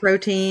 pea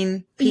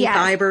protein, pea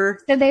fiber.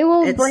 So they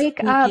will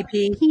break up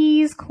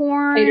peas,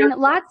 corn,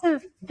 lots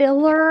of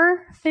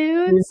filler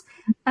foods.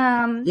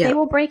 They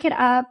will break it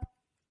up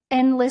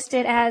and list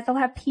it as, they'll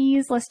have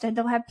peas listed,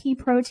 they'll have pea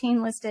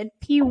protein listed,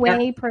 pea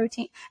whey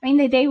protein. I mean,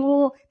 they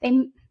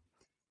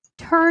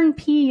turn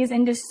peas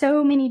into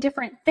so many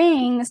different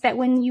things that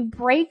when you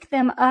break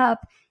them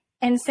up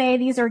and say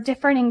these are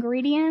different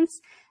ingredients,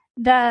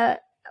 the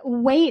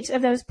weight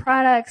of those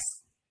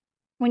products,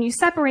 when you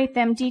separate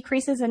them,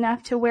 decreases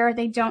enough to where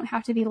they don't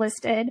have to be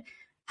listed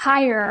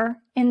higher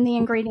in the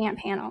ingredient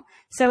panel.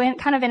 So in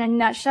a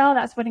nutshell,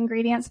 that's what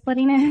ingredient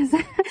splitting is.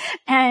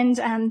 And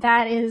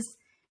that is,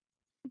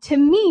 to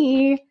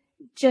me,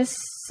 just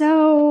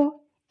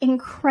so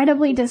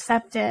incredibly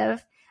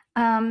deceptive.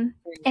 And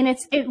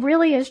it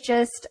really is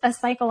just a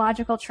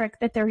psychological trick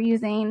that they're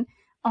using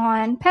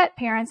on pet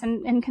parents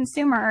and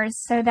consumers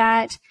so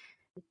that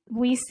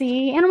we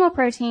see animal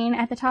protein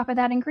at the top of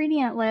that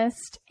ingredient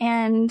list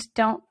and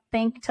don't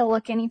think to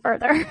look any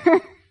further.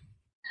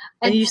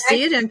 And you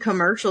see it in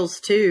commercials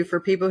too,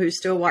 for people who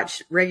still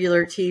watch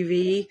regular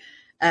TV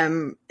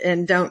and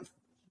don't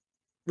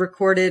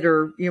record it,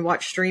 or you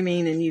watch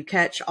streaming and you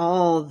catch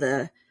all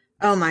the,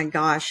 oh my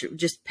gosh,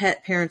 just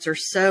pet parents are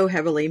so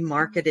heavily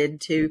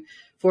marketed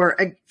for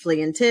a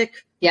flea and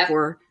tick,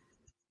 for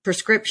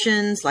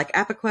prescriptions like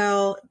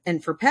Apoquel,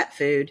 and for pet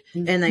food.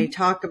 And they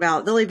talk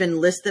about, they'll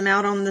even list them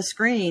out on the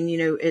screen.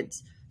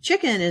 It's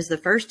chicken is the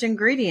first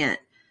ingredient.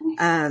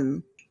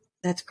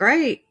 That's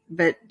great.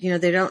 But,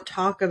 they don't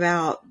talk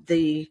about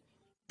the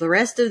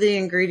rest of the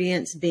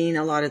ingredients being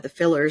a lot of the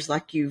fillers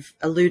like you've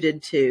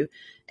alluded to.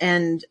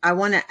 And I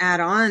want to add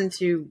on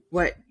to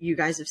what you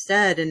guys have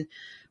said. And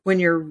when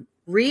you're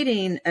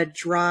reading a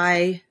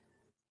dry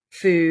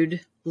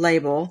food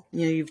label,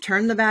 you've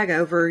turned the bag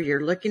over,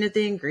 you're looking at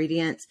the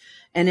ingredients,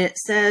 and it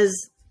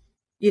says,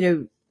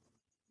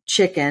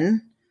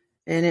 chicken,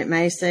 and it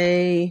may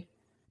say,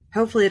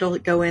 hopefully it'll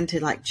go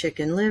into like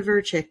chicken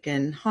liver,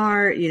 chicken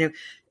heart,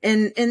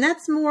 and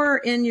that's more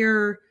in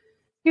your.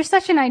 You're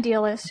such an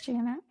idealist,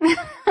 Janet.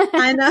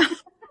 I know.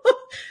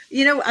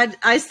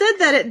 I said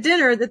that at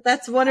dinner,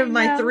 that's one of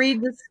my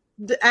 3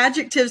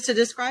 adjectives to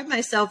describe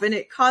myself, and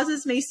it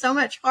causes me so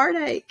much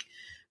heartache.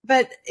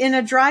 But in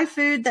a dry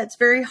food, that's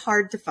very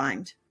hard to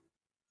find.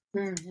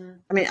 Mm-hmm.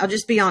 I mean, I'll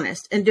just be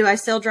honest. And do I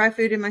sell dry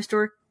food in my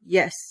store?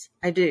 Yes,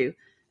 I do.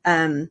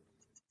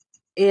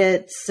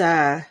 It's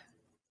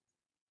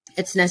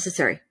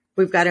necessary.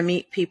 We've got to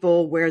meet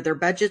people where their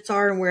budgets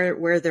are and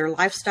where their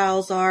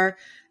lifestyles are.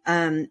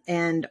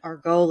 And our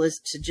goal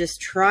is to just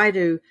try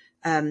to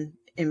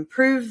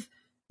improve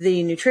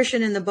the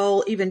nutrition in the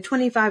bowl, even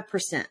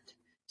 25%.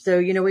 So,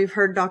 we've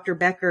heard Dr.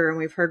 Becker and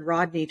we've heard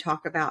Rodney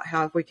talk about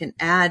how if we can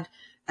add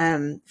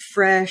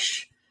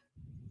fresh,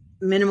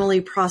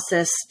 minimally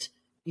processed,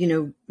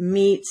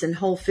 meats and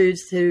whole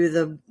foods to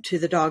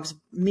the dog's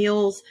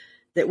meals,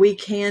 that we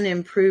can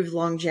improve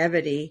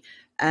longevity.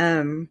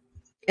 And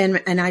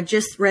I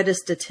just read a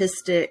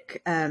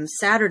statistic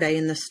Saturday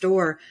in the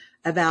store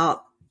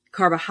about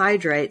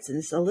carbohydrates, and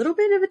it's a little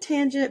bit of a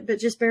tangent, but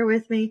just bear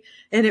with me.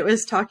 And it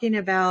was talking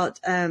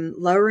about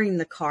lowering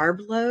the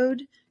carb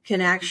load can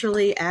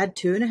actually add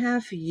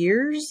 2.5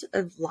 years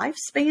of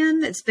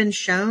lifespan. It's been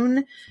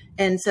shown.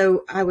 And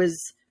so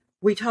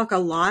we talk a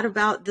lot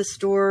about the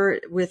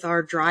store with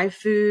our dry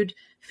food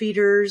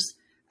feeders,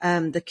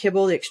 the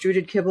kibble, the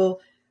extruded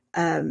kibble.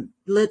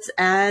 Let's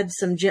add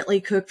some gently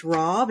cooked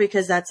raw,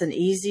 because that's an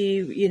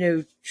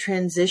easy,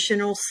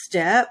 transitional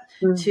step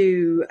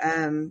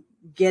to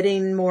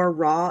getting more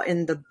raw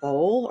in the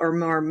bowl, or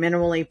more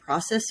minimally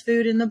processed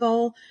food in the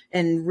bowl,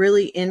 and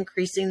really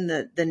increasing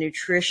the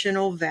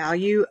nutritional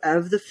value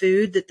of the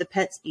food that the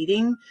pet's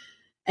eating.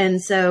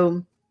 And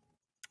so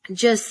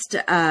just,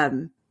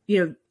 I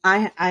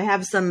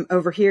have some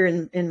over here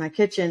in my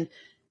kitchen.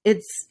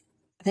 I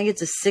think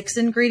it's a 6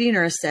 ingredient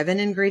or a 7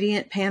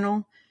 ingredient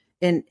panel,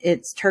 and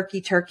it's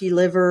turkey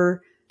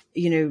liver,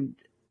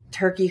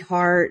 turkey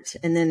heart,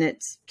 and then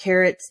it's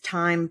carrots,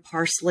 thyme,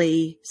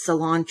 parsley,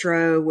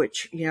 cilantro,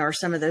 which, are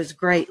some of those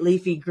great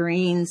leafy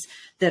greens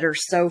that are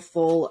so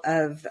full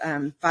of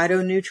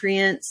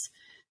phytonutrients.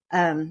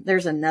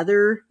 There's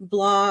another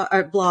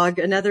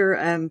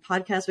another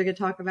podcast we could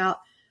talk about,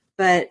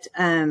 but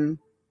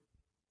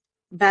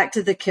back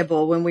to the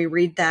kibble. When we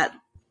read that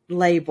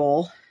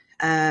label,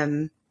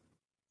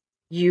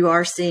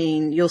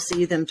 you'll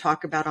see them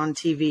talk about on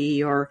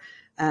TV or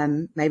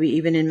maybe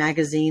even in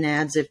magazine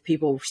ads, if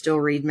people still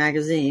read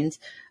magazines,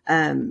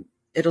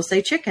 it'll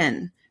say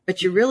chicken,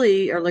 but you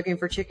really are looking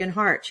for chicken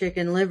heart,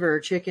 chicken liver,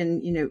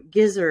 chicken,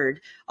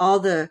 gizzard, all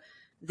the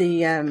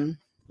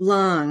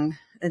lung,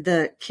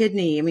 the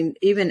kidney. I mean,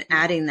 even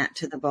adding that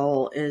to the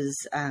bowl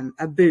is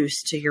a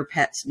boost to your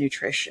pet's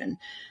nutrition.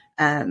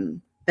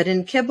 But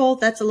in kibble,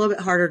 that's a little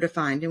bit harder to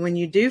find. And when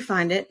you do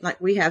find it, like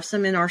we have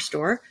some in our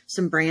store,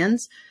 some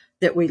brands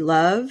that we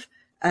love,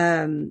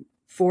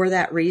 for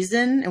that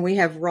reason. And we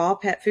have raw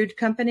pet food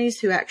companies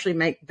who actually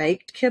make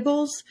baked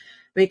kibbles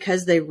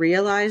because they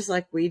realize,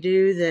 like we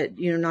do, that,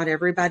 not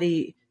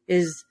everybody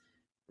is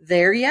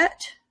there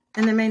yet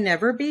and they may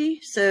never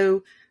be.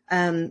 So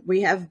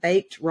we have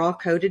baked raw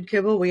coated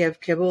kibble. We have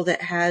kibble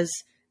that has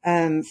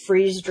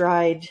freeze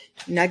dried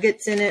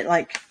nuggets in it,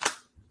 like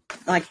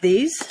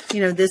these.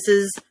 This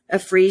is a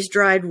freeze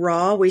dried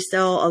raw. We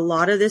sell a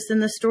lot of this in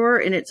the store,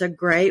 and it's a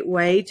great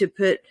way to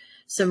put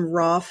some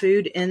raw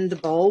food in the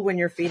bowl when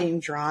you're feeding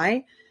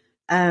dry.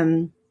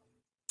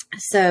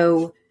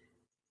 So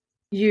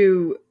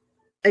you,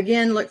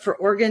 again, look for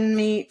organ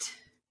meat.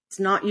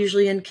 It's not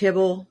usually in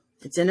kibble.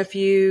 It's in a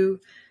few,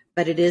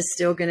 but it is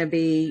still going to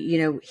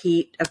be,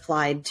 heat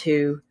applied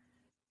to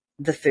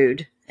the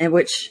food, and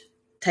which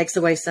takes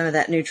away some of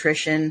that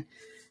nutrition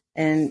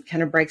and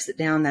kind of breaks it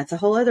down. That's a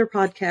whole other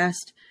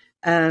podcast.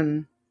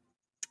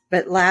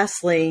 But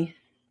lastly,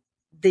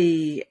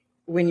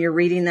 when you're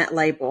reading that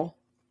label,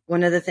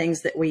 one of the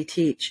things that we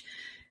teach,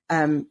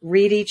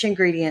 read each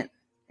ingredient.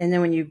 And then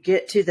when you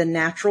get to the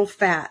natural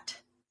fat,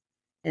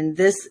 and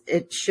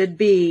it should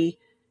be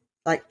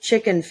like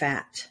chicken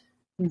fat,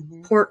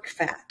 pork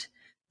fat.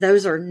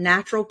 Those are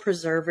natural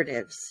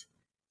preservatives,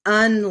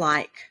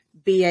 unlike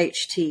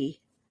BHT,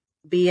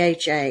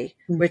 BHA,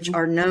 which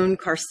are known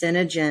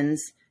carcinogens,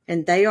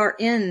 and they are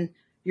in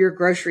your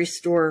grocery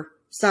store,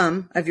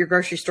 some of your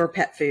grocery store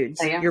pet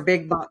foods, your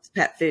big box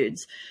pet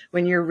foods.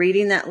 When you're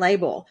reading that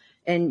label,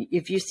 and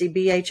if you see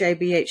BHA,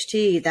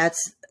 BHT,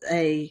 that's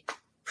a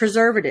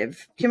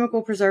preservative,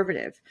 chemical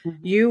preservative.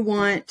 You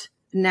want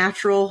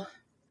natural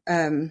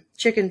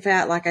chicken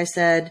fat, like I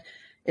said,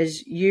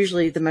 is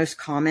usually the most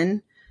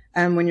common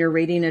when you're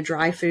reading a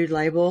dry food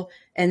label.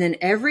 And then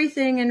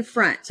everything in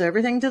front, so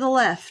everything to the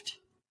left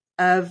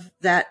of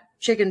that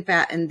chicken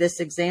fat in this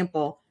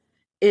example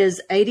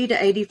is 80 to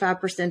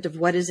 85% of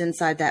what is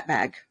inside that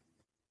bag.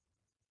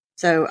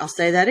 So I'll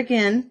say that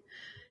again.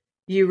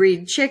 You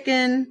read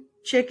chicken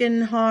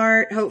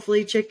heart,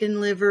 hopefully chicken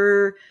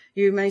liver.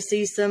 You may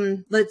see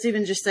some, let's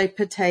even just say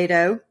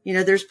potato.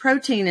 There's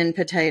protein in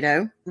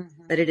potato,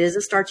 but it is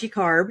a starchy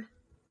carb.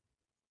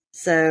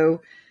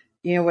 So,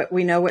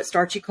 we know what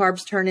starchy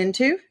carbs turn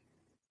into?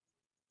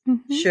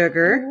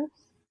 Sugar.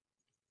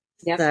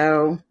 Yep.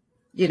 So,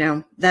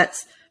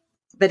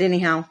 but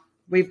anyhow,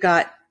 we've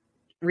got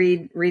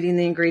reading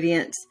the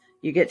ingredients.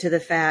 You get to the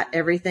fat,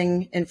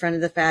 everything in front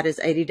of the fat is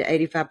 80 to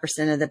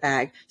 85% of the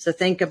bag. So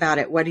think about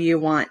it. What do you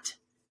want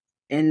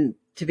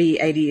to be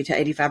 80 to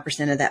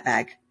 85% of that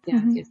bag? Yeah.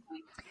 Good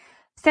point.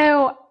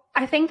 So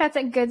I think that's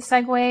a good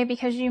segue,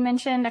 because you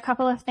mentioned a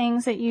couple of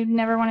things that you'd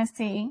never want to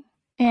see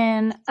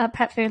in a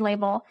pet food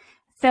label.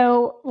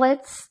 So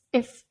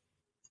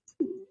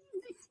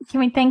can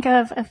we think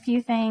of a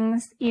few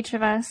things, each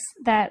of us,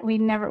 that we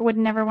would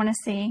never want to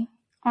see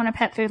on a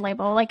pet food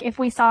label? Like if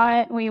we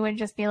saw it, we would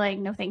just be like,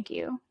 no, thank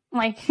you.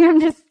 Like,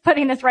 I'm just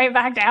putting this right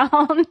back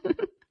down.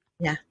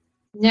 Yeah.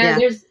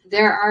 No,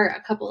 there are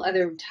a couple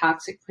other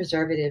toxic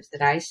preservatives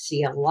that I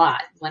see a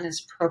lot. One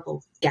is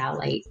propyl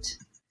gallate.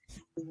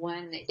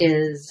 One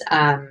is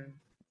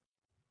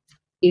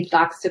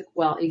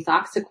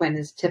ethoxyquin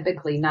is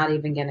typically not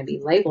even going to be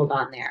labeled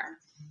on there,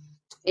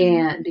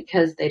 and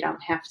because they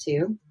don't have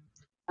to.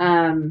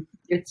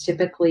 It's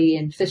typically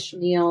in fish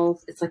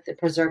meals. It's like the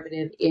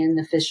preservative in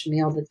the fish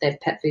meal that the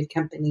pet food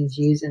companies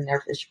use in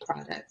their fish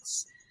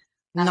products.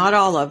 Not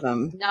all of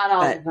them. Not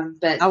all of them,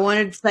 but I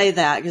wanted to say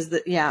that because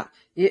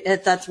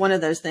that's one of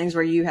those things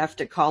where you have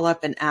to call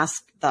up and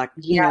ask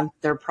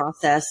their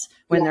process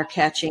when they're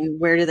catching.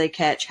 Where do they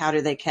catch? How do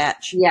they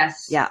catch?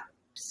 Yes. Yeah.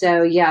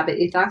 So but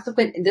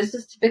ethoxyquin, this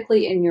is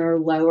typically in your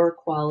lower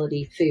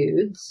quality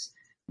foods.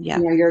 Yeah.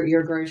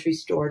 Your grocery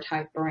store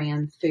type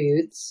brand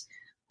foods.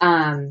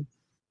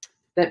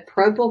 But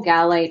propyl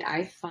gallate,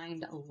 I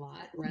find a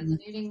lot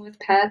resonating with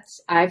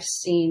pets. I've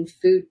seen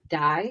food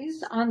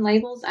dyes on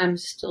labels. I'm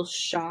still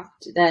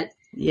shocked that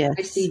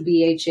I see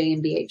BHA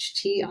and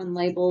BHT on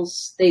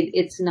labels.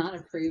 It's not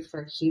approved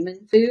for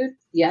human food,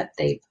 yet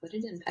they put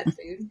it in pet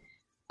food.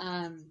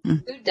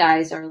 Food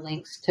dyes are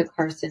linked to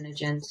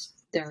carcinogens.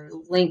 They're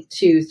linked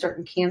to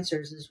certain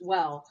cancers as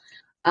well.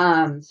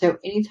 So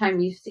anytime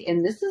you see,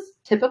 and this is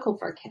typical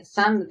for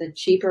some of the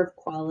cheaper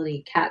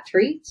quality cat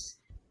treats,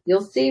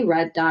 you'll see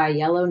red dye,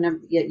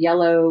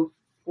 yellow,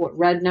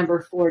 red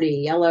number 40,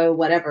 yellow,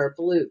 whatever,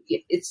 blue.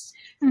 It's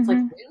like,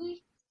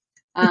 really?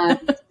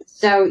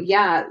 So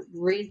yeah,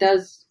 read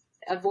those,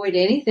 avoid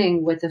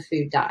anything with a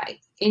food dye,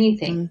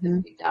 anything with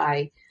a food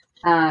dye.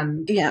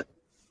 Yeah.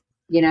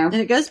 You know, and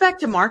it goes back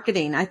to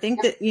marketing. I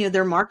think that,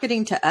 they're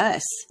marketing to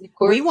us.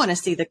 We want to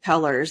see the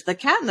colors. The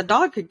cat and the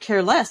dog could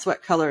care less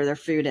what color their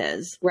food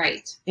is.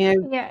 Right. Yeah.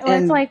 Well,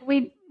 it's like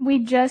we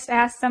just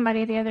asked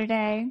somebody the other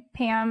day,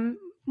 Pam,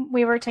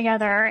 we were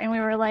together and we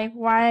were like,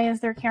 why is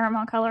there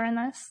caramel color in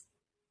this?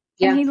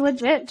 Yeah. And he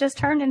legit just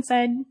turned and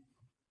said,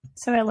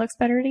 so it looks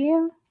better to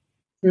you?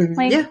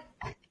 Like, yeah.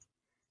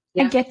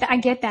 I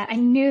get that. I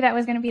knew that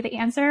was going to be the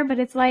answer, but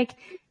it's like,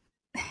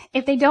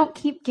 if they don't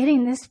keep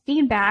getting this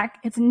feedback,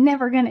 it's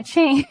never going to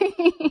change.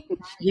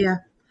 Yeah.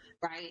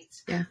 Right.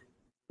 Yeah.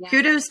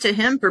 Kudos to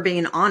him for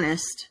being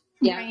honest.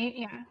 Yeah. Right?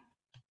 Yeah.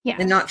 Yeah.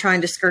 And not trying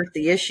to skirt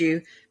the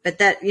issue. But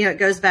that, it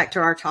goes back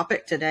to our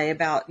topic today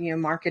about,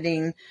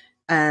 marketing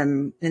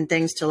and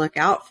things to look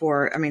out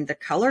for. I mean, the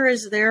color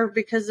is there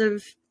because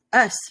of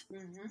us.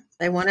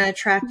 They want to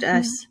attract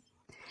us.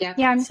 Yeah.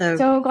 Yeah. I'm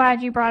so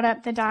glad you brought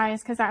up the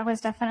dyes, because that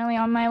was definitely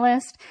on my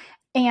list.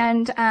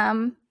 And,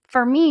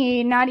 for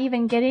me, not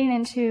even getting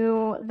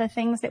into the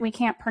things that we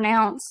can't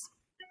pronounce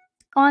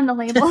on the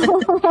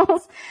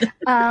labels,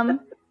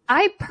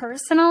 I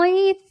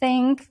personally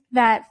think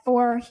that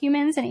for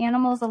humans and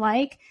animals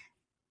alike,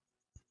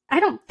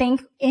 I don't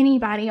think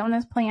anybody on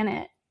this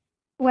planet,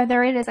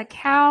 whether it is a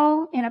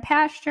cow in a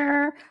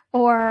pasture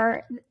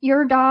or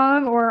your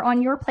dog or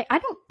on your plate, I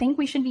don't think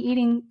we should be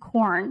eating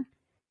corn,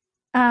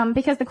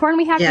 because the corn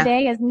we have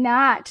today is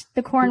not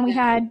the corn we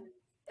had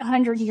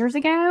 100 years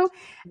ago.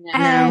 No.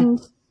 And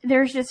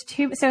there's just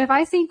too, so if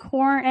I see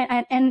corn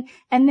and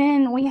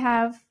then we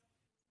have,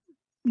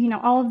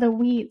 all of the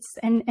wheats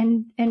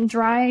and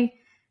dry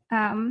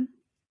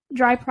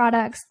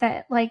products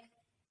that, like,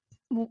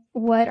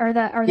 what are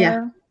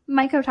there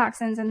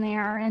mycotoxins in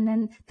there? And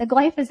then the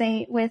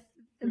glyphosate with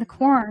the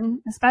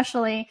corn,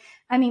 especially.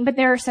 I mean, but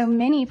there are so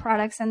many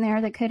products in there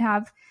that could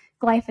have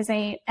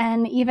glyphosate,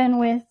 and even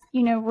with,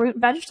 root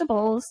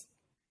vegetables,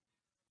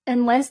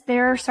 unless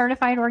they're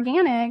certified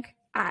organic,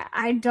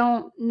 I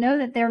don't know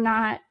that they're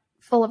not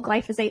full of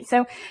glyphosate.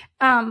 So,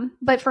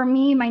 but for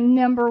me, my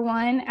number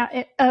one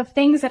of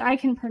things that I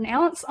can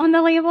pronounce on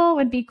the label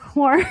would be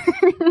corn.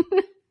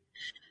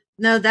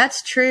 No,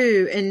 that's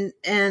true.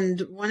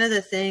 And one of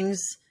the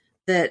things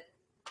that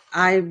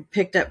I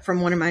picked up from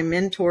one of my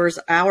mentors,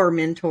 our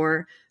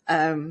mentor,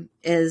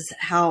 is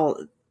how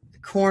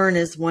corn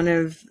is one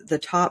of the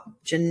top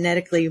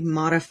genetically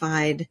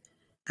modified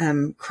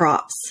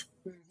crops,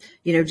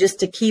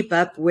 just to keep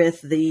up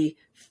with the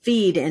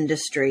feed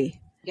industry.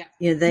 Yeah.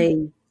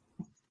 They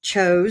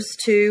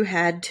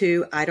had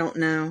to, I don't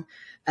know.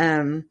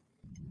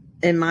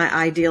 In my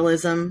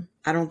idealism,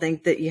 I don't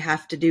think that you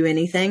have to do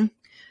anything.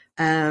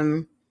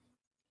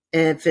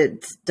 If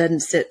it doesn't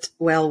sit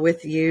well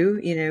with you,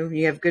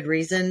 you have good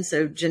reason.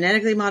 So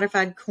genetically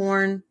modified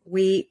corn,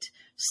 wheat,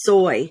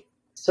 soy.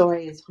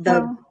 Soy is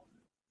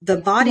the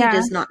body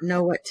does not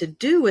know what to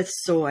do with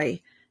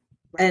soy,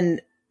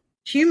 and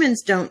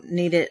humans don't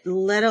need it.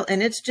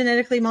 And it's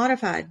genetically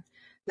modified.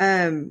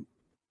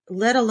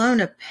 Let alone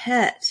a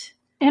pet.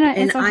 And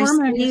I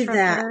see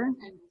that. And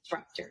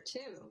disruptor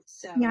too.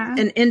 So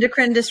an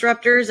endocrine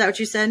disruptor. Is that what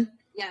you said?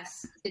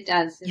 Yes, it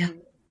does. Yeah.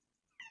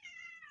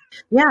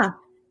 Yeah.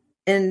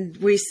 And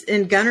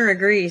Gunnar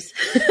agrees.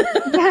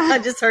 I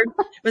just heard,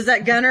 was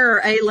that Gunnar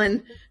or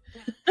Aylin?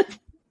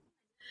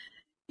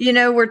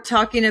 We're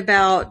talking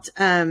about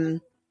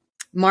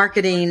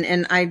marketing,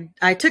 and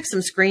I took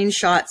some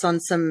screenshots on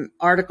some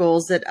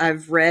articles that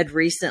I've read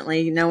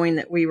recently, knowing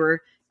that we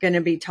were going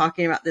to be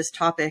talking about this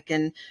topic.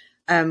 And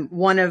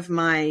one of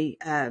my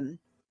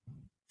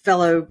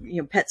fellow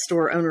pet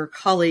store owner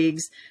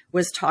colleagues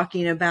was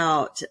talking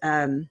about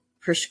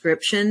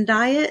prescription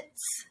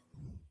diets.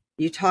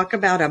 You talk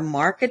about a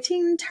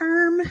marketing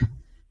term.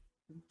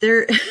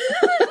 There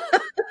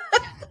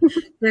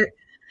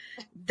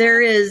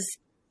is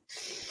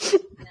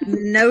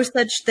no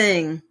such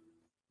thing.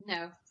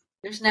 No,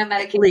 there's no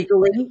medication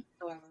legally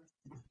whatsoever.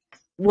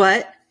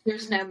 What?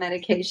 There's no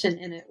medication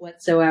in it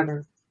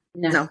whatsoever.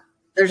 No.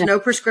 There's no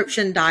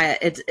prescription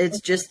diet.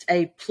 It's just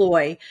a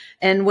ploy.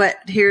 And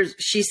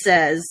she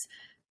says,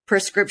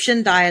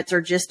 prescription diets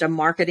are just a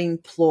marketing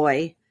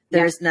ploy.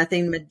 There's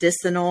nothing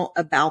medicinal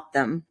about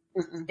them.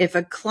 If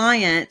her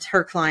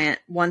client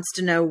wants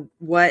to know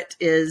what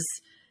is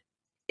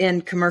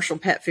in commercial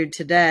pet food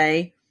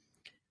today,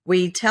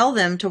 we tell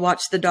them to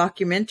watch the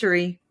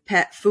documentary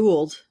Pet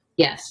Fooled.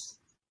 Yes.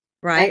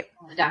 Right.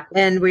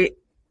 And we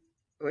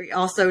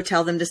also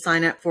tell them to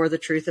sign up for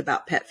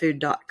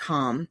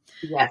thetruthAboutPetFood.com.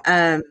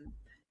 Yes.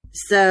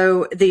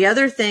 So the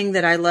other thing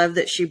that I love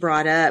that she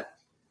brought up,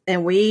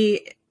 and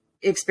we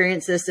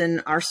experience this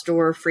in our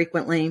store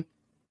frequently,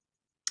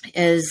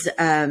 is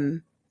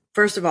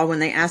first of all, when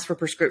they ask for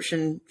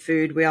prescription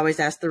food, we always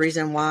ask the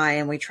reason why,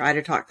 and we try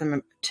to talk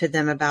to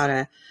them about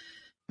a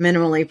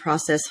minimally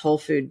processed whole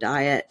food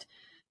diet,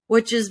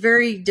 which is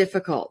very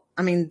difficult.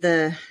 I mean,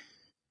 that's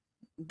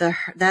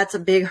a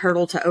big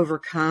hurdle to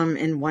overcome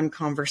in one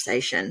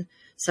conversation.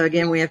 So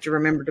again, we have to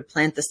remember to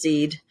plant the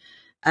seed,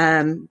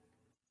 and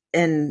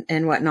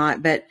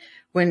whatnot. But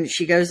when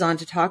she goes on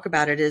to talk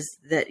about it, is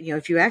that,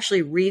 if you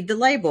actually read the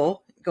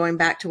label, going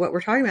back to what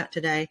we're talking about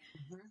today,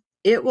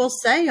 it will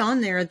say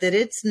on there that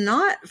it's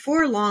not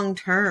for long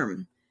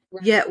term.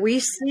 Right. Yet we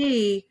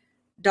see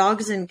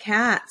dogs and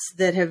cats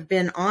that have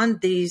been on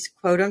these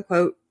quote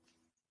unquote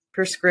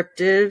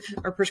prescriptive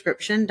or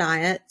prescription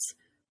diets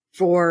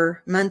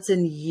for months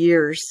and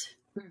years.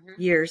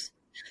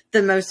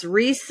 The most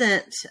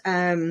recent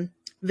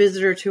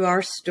visitor to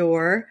our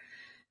store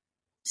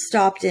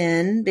stopped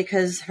in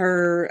because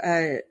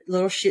her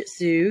little Shih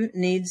Tzu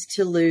needs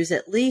to lose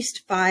at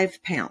least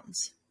 5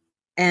 pounds.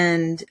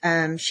 And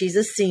she's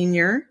a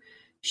senior.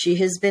 She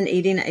has been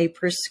eating a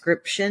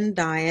prescription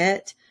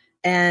diet.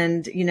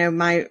 And,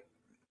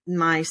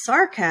 my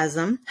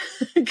sarcasm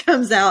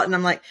comes out, and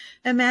I'm like,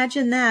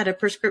 imagine that, a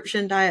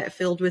prescription diet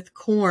filled with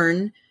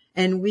corn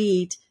and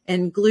wheat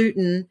and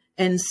gluten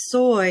and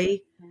soy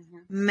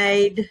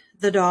made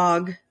the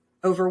dog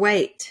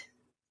overweight.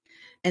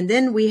 And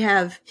then we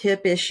have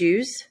hip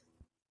issues.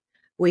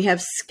 We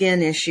have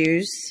skin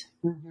issues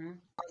on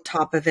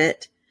top of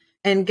it.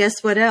 And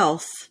guess what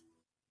else?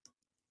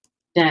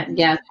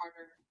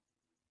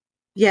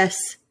 Yes,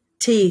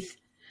 teeth.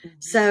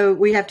 So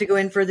we have to go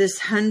in for this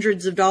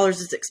hundreds of dollars,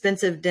 this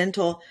expensive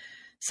dental.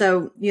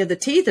 So, the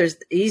teeth is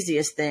the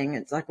easiest thing.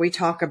 It's like we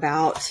talk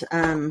about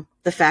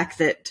the fact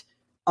that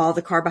all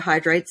the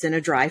carbohydrates in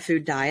a dry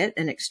food diet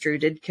and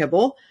extruded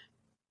kibble,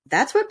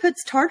 that's what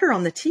puts tartar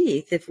on the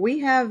teeth. If we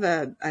have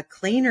a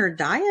cleaner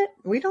diet,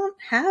 we don't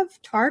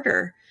have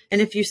tartar.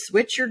 And if you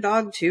switch your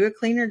dog to a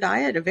cleaner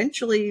diet,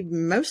 eventually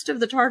most of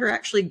the tartar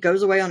actually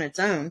goes away on its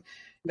own.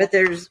 But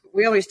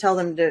we always tell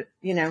them to,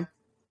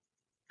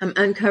 I'm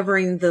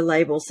uncovering the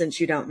label since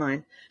you don't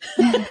mind.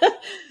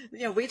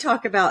 We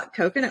talk about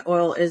coconut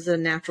oil is a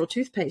natural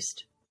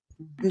toothpaste.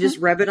 And just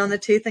rub it on the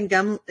tooth and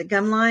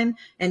gum line,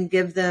 and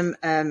give them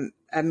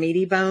a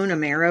meaty bone, a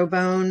marrow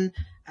bone,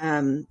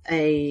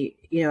 a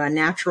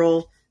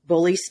natural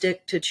bully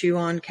stick to chew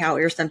on, cow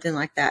ear, something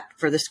like that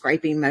for the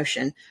scraping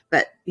motion.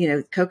 But,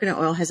 coconut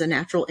oil has a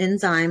natural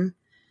enzyme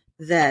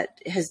that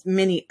has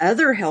many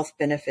other health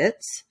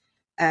benefits.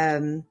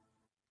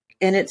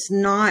 And it's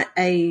not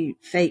a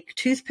fake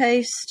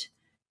toothpaste.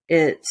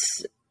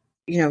 It's,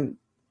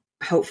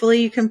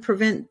 hopefully you can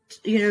prevent,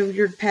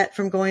 your pet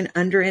from going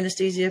under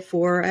anesthesia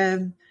for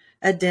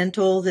a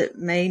dental that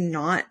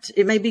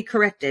it may be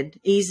corrected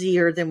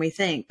easier than we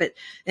think. But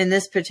in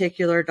this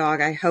particular dog,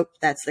 I hope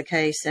that's the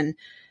case.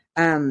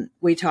 And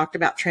we talked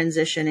about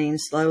transitioning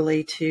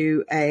slowly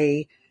to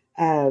a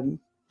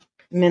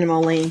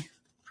minimally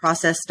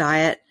processed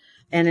diet.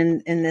 And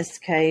in this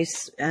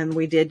case,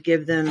 we did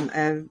give them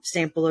a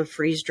sample of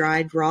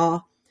freeze-dried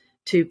raw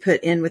to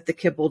put in with the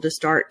kibble to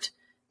start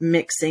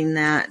mixing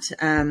that.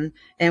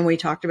 And we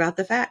talked about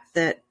the fact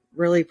that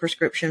really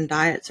prescription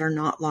diets are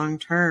not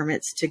long-term.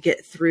 It's to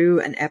get through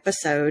an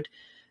episode,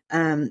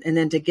 and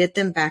then to get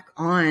them back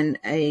on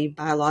a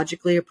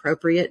biologically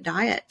appropriate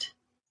diet,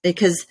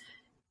 because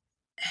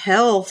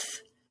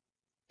health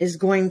is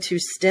going to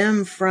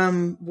stem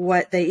from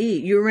what they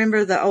eat. You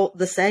remember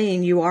the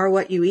saying, you are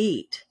what you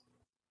eat.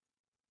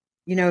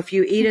 If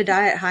you eat a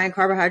diet high in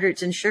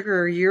carbohydrates and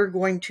sugar, you're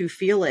going to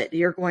feel it.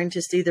 You're going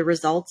to see the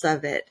results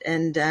of it.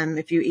 And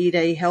if you eat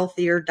a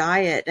healthier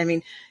diet,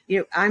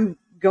 I'm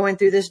going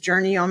through this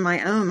journey on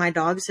my own. My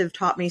dogs have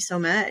taught me so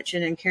much.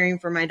 And in caring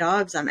for my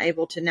dogs, I'm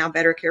able to now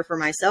better care for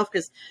myself,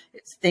 because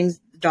it's things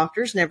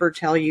doctors never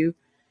tell you.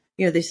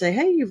 They say,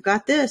 hey, you've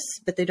got this,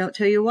 but they don't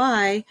tell you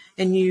why.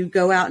 And you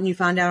go out and you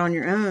find out on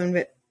your own.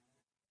 But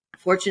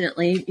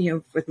fortunately,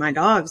 with my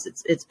dogs,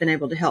 it's been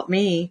able to help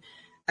me.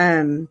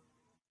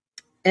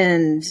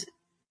 And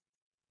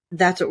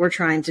that's what we're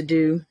trying to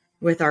do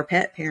with our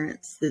pet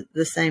parents.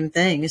 The same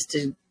thing is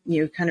to,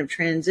 kind of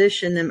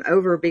transition them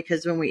over,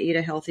 because when we eat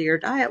a healthier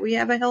diet, we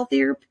have a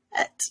healthier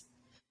pet.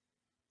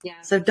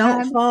 Yeah. So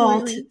don't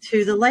fall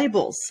to the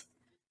labels.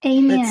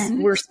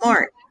 Amen. We're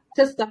smart.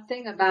 Just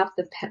something about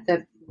the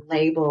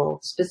label,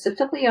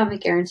 specifically on the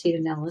guaranteed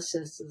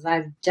analysis, as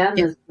I've done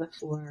this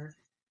before.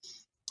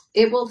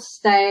 It will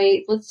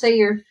say, let's say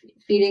you're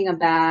feeding a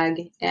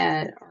bag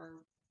or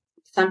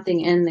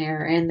something in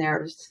there, and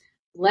there's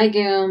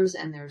legumes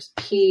and there's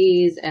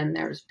peas and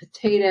there's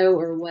potato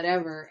or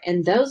whatever,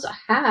 and those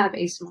have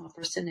a small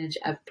percentage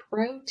of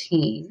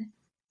protein.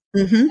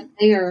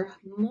 They are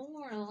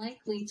more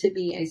likely to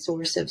be a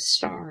source of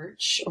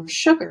starch or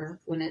sugar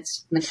when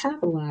it's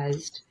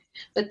metabolized.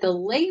 But the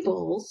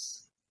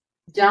labels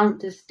don't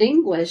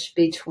distinguish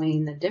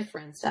between the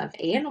difference of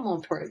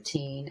animal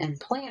protein and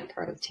plant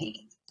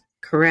protein.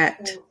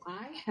 Correct. So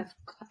I have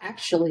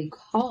actually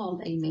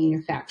called a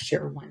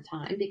manufacturer one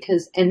time,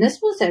 because, and this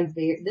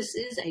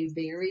is a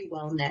very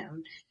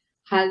well-known,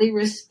 highly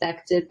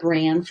respected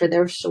brand for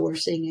their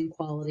sourcing and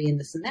quality and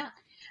this and that.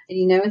 And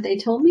you know what they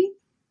told me?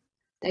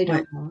 They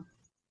don't know.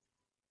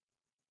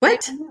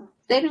 What?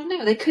 They don't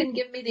know. They couldn't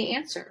give me the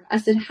answer. I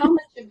said, how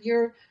much of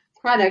your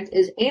product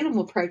is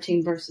animal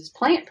protein versus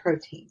plant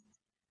protein?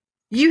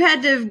 You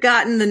had to have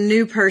gotten the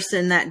new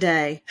person that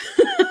day.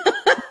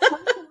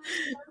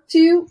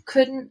 Two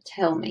couldn't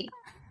tell me.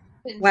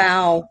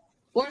 Wow.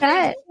 Or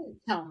they didn't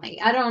tell me.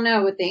 I don't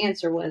know what the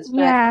answer was.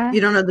 But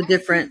you don't know the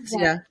difference.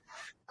 Yeah.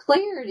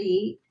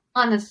 Clarity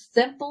on a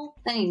simple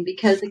thing,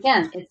 because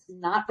again, it's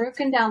not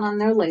broken down on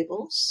their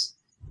labels.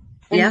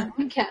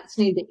 And cats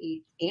need to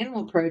eat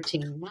animal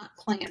protein, not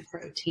plant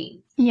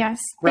protein.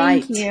 Yes.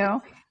 Thank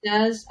you. It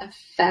does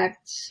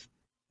affect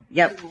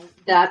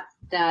that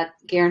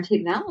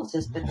guaranteed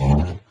analysis, but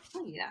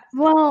yeah.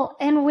 Well,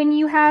 and when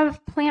you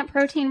have plant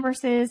protein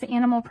versus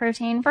animal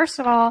protein, first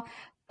of all,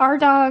 our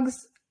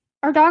dogs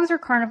are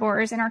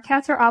carnivores and our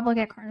cats are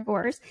obligate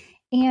carnivores.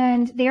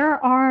 And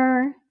there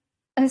are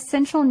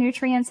essential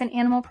nutrients in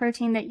animal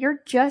protein that you're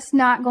just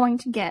not going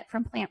to get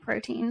from plant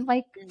protein,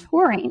 like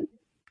taurine.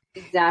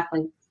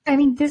 Exactly. I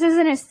mean, this is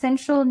an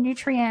essential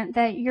nutrient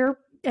that your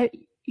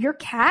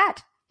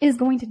cat is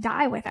going to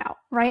die without,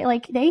 right?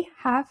 Like they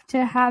have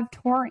to have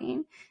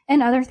taurine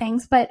and other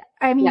things. But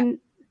I mean,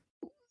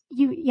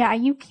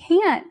 you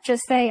can't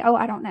just say, oh,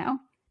 I don't know.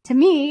 To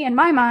me, in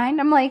my mind,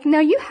 I'm like, no,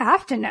 you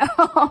have to know.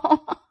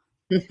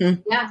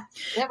 Yeah,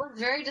 that was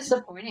very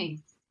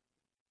disappointing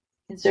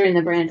considering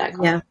the brand I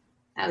called. Yeah.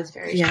 That was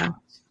very strange.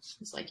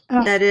 It's like,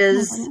 that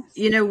is,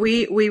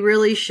 we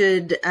really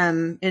should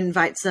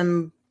invite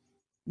someone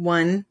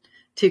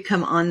to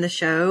come on the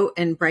show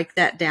and break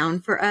that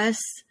down for us.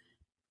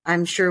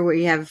 I'm sure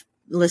we have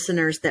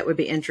listeners that would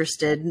be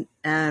interested,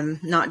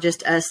 not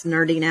just us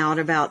nerding out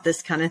about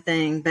this kind of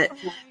thing,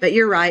 but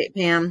you're right,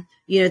 Pam.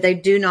 They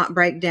do not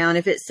break down.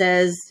 If it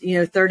says,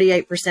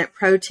 38%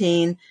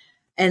 protein,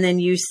 and then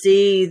you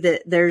see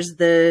that there's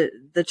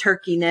the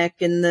turkey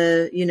neck and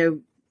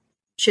the,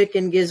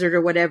 chicken gizzard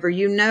or whatever,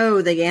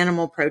 the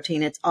animal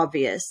protein, it's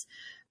obvious.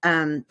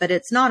 But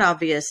it's not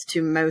obvious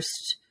to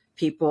most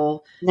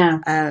people,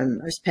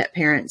 most pet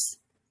parents,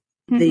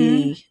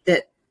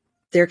 that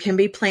there can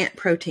be plant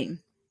protein.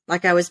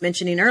 Like I was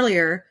mentioning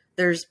earlier,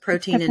 there's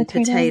protein in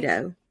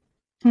potato.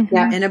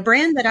 And a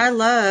brand that I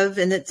love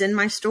and that's in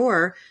my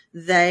store,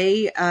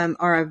 they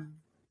are a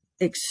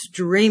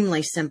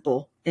extremely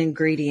simple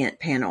ingredient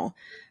panel.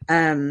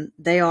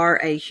 They are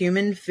a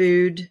human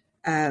food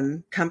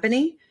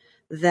company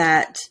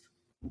that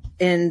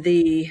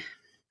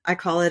I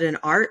call it an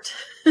art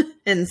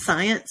and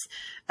science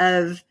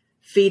of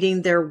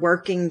feeding their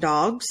working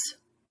dogs.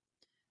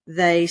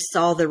 They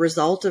saw the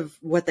result of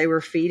what they were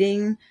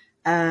feeding.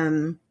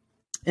 In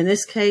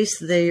this case,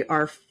 they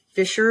are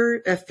fishermen,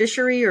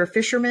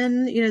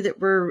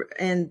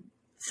 and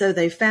so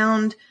they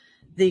found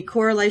the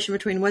correlation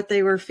between what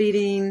they were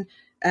feeding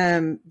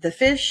the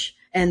fish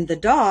and the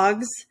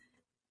dogs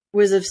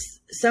was of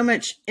so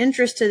much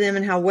interest to them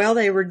and how well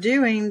they were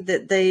doing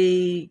that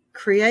they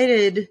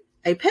created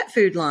a pet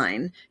food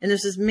line. And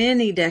this was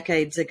many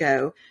decades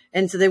ago.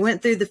 And so they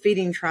went through the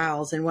feeding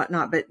trials and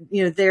whatnot, but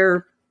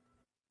their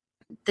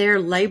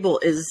label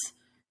is,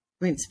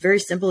 it's a very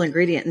simple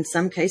ingredient. In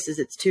some cases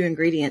it's 2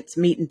 ingredients,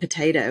 meat and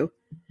potato.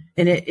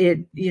 And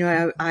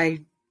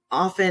I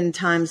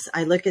oftentimes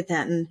I look at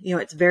that and,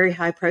 it's very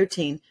high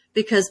protein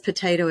because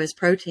potato is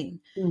protein.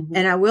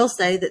 And I will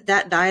say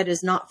that diet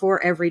is not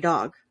for every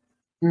dog.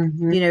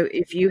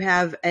 If you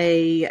have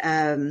a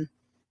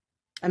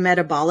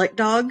metabolic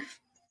dog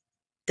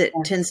that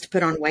tends to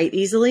put on weight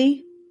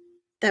easily,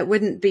 that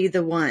wouldn't be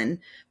the one.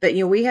 But,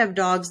 we have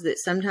dogs that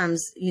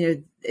sometimes,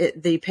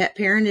 the pet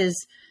parent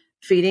is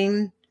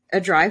feeding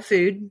a dry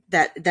food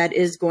that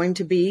is going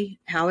to be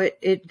how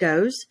it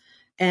goes.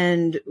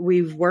 And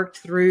we've worked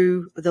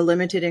through the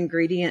limited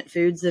ingredient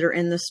foods that are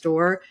in the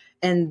store.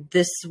 And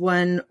this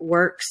one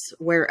works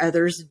where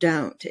others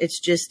don't.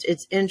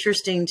 It's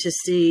interesting to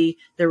see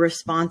the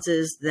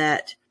responses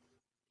that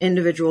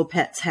individual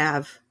pets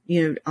have,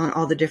 on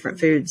all the different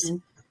foods.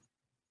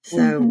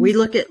 So we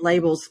look at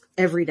labels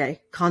every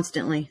day,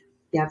 constantly.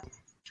 Yep.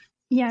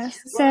 Yes.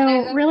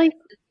 So really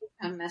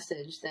a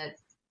message that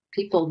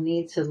people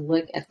need to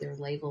look at their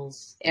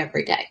labels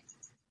every day.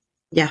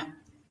 Yeah.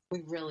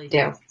 We really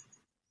do.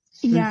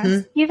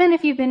 Yes. Even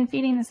if you've been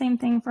feeding the same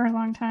thing for a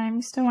long time,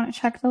 you still want to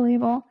check the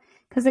label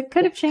because it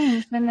could have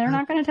changed and they're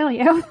not going to tell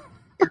you.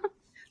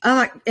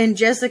 And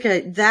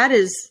Jessica,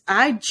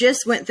 I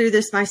just went through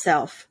this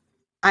myself.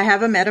 I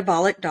have a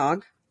metabolic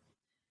dog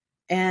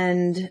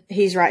and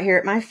he's right here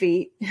at my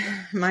feet.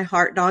 My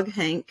heart dog,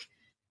 Hank.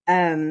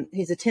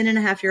 He's a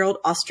 10.5-year-old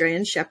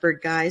Australian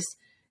Shepherd, guys.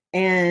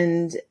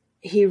 And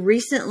he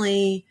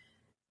recently,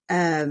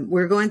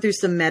 we're going through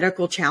some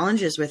medical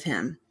challenges with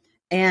him.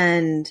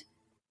 And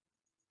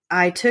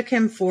I took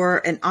him for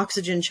an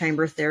oxygen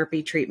chamber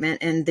therapy treatment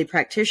and the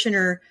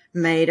practitioner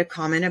made a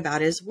comment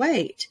about his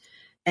weight.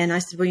 And I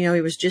said, well,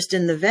 he was just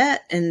in the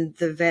vet and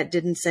the vet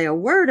didn't say a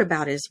word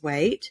about his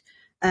weight.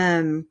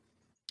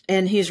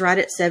 and he's right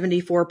at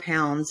 74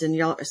 pounds. And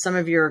y'all, some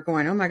of you are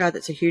going, oh my God,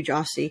 that's a huge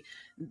Aussie.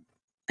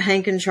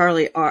 Hank and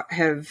Charlie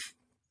have,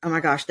 oh my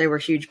gosh, they were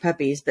huge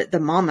puppies, but the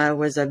mama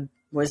was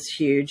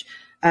huge.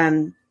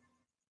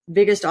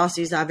 Biggest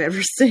Aussies I've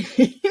ever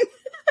seen.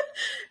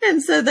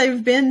 And so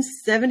they've been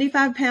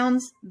 75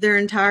 pounds their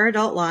entire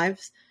adult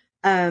lives,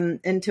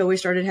 until we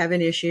started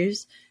having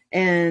issues.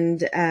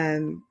 And,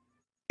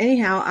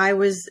 anyhow, I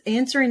was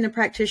answering the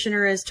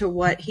practitioner as to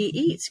what he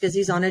eats, because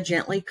he's on a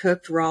gently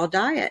cooked raw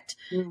diet.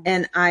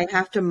 And I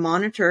have to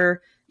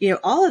monitor,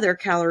 all of their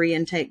calorie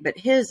intake, but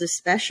his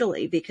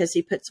especially, because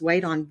he puts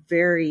weight on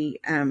very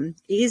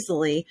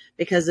easily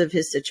because of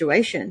his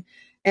situation.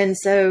 And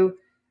so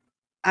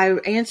I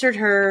answered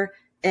her,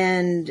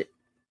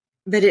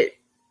 but it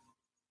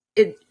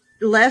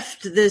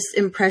left this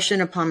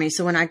impression upon me.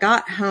 So when I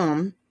got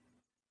home,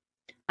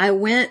 I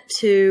went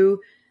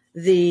to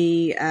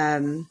the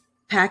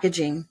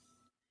packaging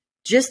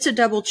just to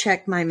double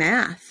check my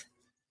math.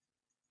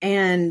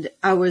 And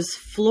I was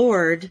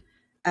floored.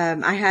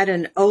 I had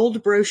an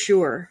old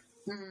brochure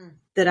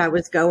that I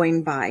was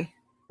going by.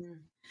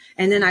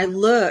 And then I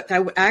looked,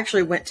 I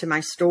actually went to my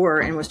store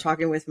and was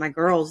talking with my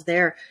girls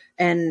there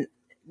and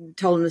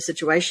told them the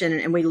situation.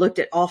 And we looked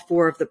at all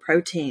 4 of the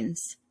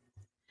proteins.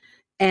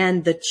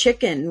 And the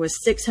chicken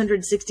was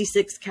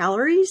 666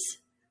 calories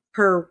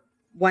per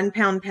 1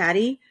 pound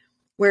patty,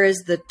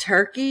 whereas the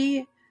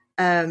turkey,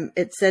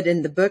 it said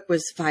in the book,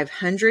 was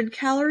 500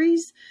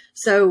 calories.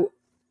 So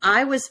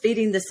I was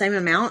feeding the same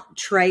amount,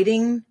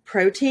 trading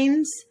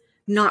proteins,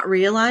 not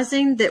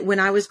realizing that when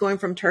I was going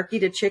from turkey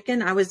to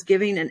chicken, I was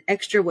giving an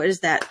extra, what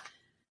is that?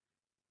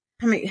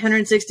 How many?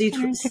 160?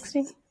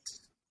 160.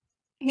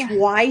 Yeah.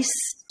 Twice,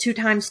 2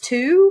 times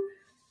 2.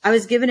 I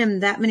was giving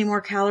him that many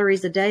more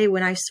calories a day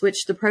when I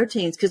switched the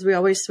proteins, because we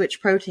always switch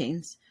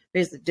proteins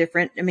because of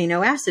different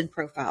amino acid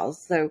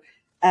profiles. So,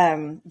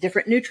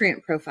 different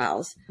nutrient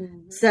profiles.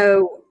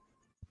 So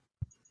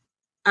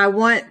I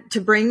want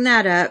to bring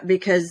that up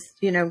because,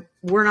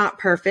 we're not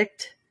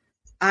perfect.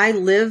 I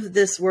live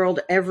this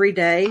world every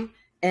day,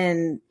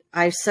 and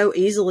I so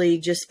easily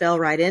just fell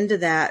right into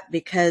that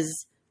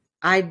because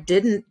I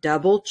didn't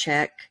double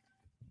check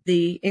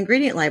the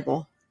ingredient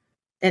label.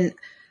 And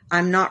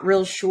I'm not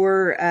real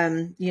sure,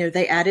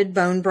 they added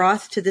bone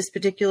broth to this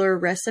particular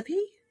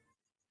recipe.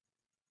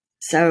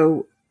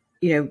 So,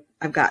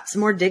 I've got some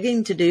more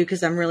digging to do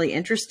because I'm really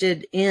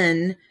interested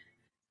in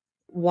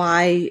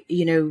why,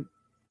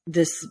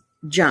 this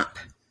jump,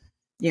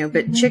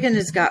 but chicken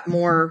has got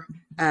more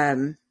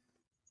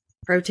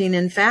protein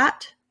and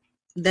fat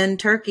than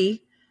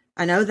turkey.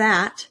 I know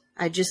that.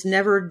 I just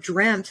never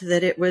dreamt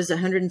that it was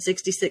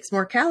 166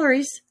 more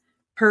calories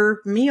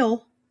per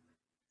meal.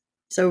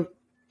 So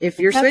if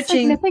you're That's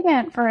switching,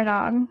 significant for a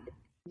dog.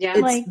 Yeah.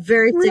 it's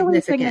very really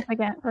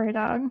significant for a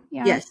dog.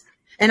 Yeah. Yes.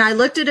 And I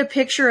looked at a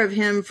picture of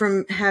him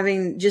from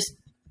having just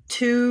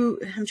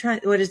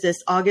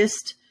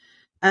August,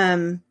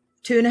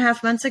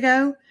 2.5 months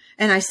ago.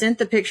 And I sent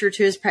the picture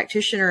to his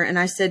practitioner and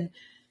I said,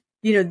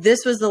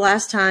 this was the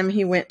last time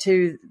he went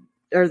to,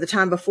 or the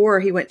time before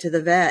he went to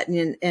the vet.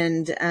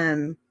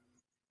 And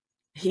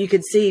you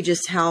could see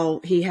just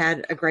how he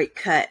had a great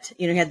cut.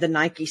 He had the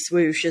Nike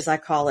swoosh, as I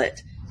call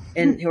it,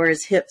 and where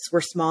his hips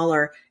were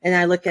smaller. And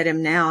I look at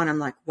him now and I'm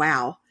like,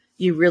 wow,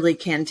 you really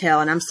can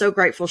tell. And I'm so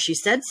grateful she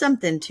said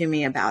something to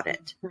me about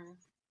it,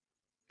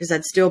 because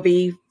I'd still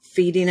be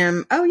feeding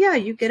him. Oh yeah,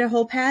 you get a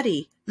whole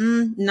patty.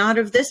 Not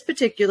of this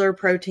particular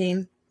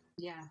protein.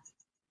 Yeah.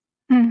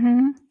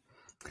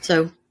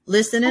 So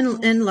listen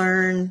and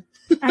learn.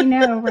 I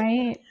know,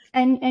 right?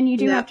 And you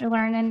do have to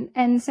learn.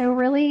 And so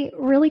really,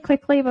 really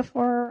quickly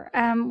before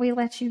we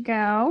let you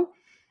go,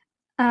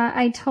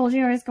 I told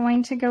you I was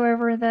going to go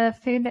over the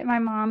food that my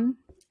mom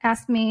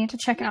asked me to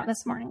check out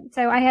this morning.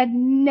 So I had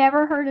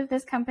never heard of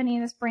this company,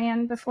 this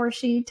brand, before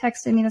she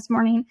texted me this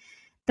morning.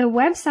 The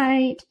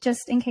website,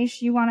 just in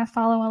case you want to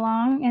follow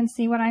along and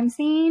see what I'm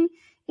seeing,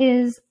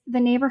 is the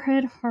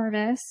Neighborhood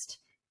Harvest.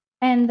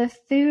 And the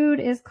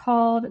food is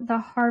called the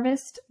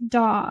Harvest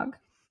Dog.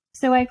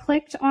 So I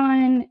clicked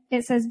on,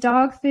 it says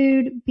dog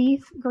food,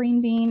 beef,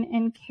 green bean,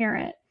 and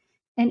carrot.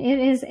 And it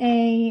is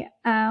a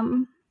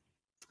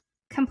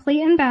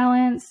complete and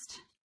balanced,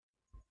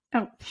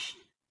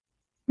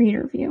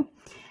 reader view,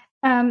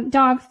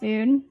 dog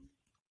food.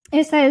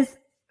 It says,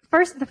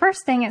 the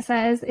first thing it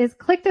says is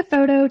click the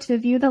photo to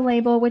view the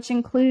label, which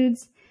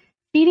includes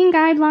feeding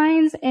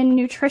guidelines and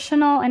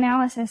nutritional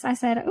analysis. I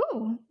said,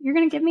 ooh, you're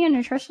going to give me a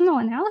nutritional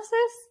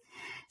analysis?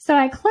 So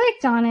I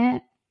clicked on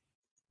it.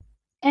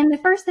 And the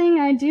first thing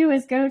I do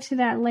is go to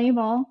that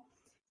label,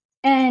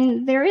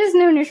 and there is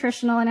no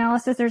nutritional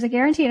analysis. There's a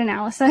guaranteed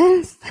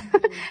analysis.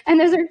 And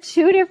those are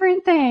 2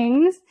 different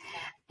things.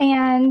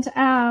 And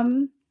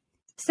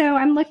so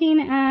I'm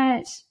looking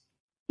at,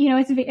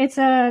 it's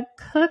a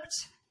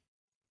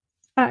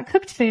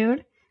cooked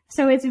food.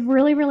 So it's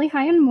really, really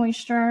high in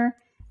moisture.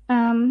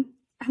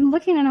 I'm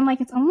looking and I'm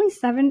like, it's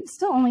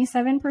still only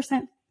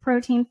 7%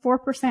 protein,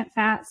 4%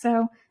 fat. So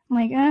I'm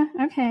like,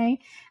 okay.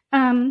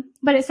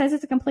 But it says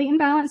it's a complete and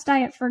balanced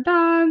diet for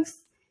dogs.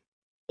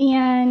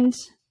 And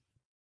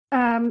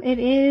it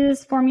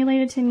is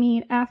formulated to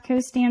meet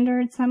AFCO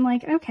standards. So I'm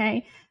like,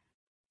 okay,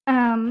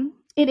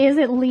 it is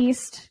at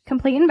least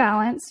complete and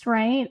balanced,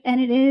 right? And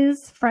it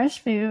is fresh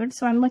food.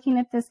 So I'm looking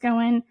at this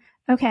going,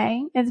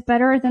 okay, it's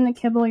better than the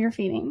kibble you're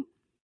feeding.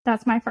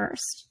 That's my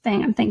first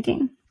thing I'm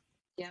thinking.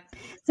 Yeah.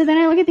 So then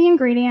I look at the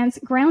ingredients: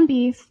 ground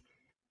beef,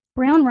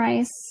 brown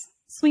rice,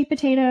 sweet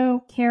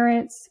potato,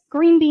 carrots,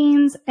 green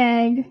beans,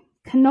 egg,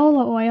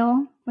 canola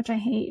oil, which I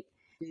hate,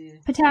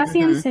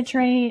 potassium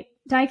citrate,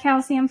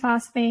 dicalcium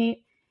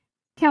phosphate,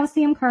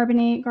 calcium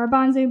carbonate,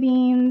 garbanzo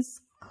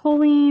beans,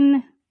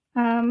 choline,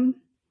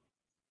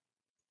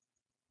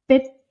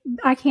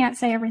 I can't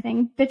say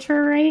everything,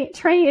 bitter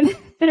trait,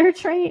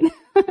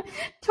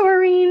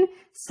 taurine,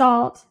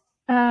 salt,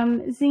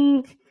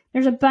 zinc.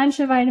 There's a bunch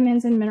of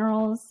vitamins and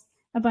minerals,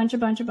 a bunch. I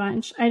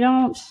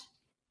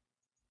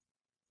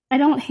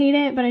don't hate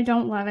it, but I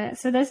don't love it.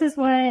 So this is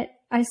what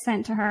I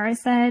sent to her. I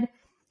said,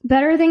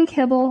 better than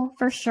kibble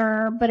for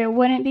sure, but it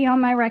wouldn't be on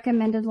my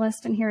recommended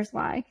list, and here's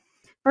why.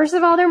 First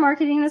of all, their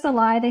marketing is a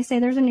lie. They say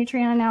there's a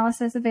nutrient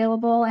analysis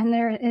available, and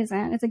there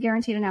isn't. It's a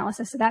guaranteed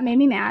analysis, so that made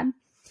me mad.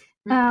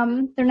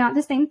 They're not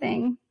the same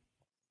thing.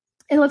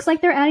 It looks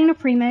like they're adding a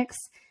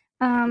premix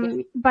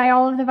by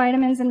all of the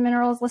vitamins and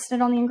minerals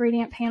listed on the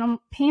ingredient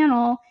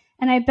panel,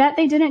 and I bet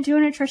they didn't do a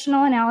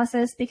nutritional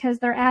analysis because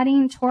they're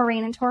adding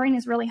taurine, and taurine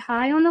is really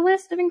high on the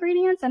list of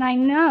ingredients, and I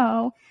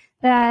know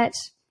that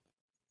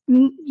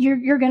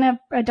you're going to,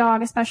 a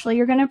dog especially,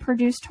 you're going to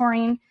produce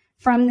taurine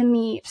from the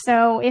meat.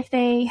 So if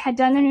they had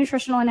done the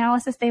nutritional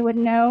analysis, they would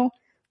know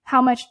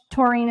how much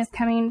taurine is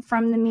coming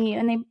from the meat,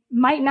 and they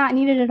might not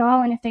need it at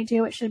all. And if they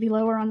do, it should be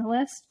lower on the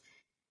list.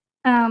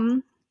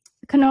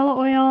 Canola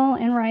oil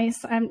and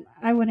rice,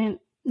 I wouldn't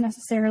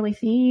necessarily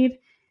feed.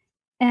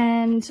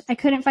 And I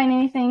couldn't find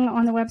anything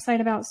on the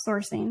website about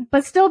sourcing,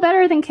 but still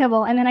better than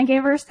kibble. And then I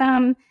gave her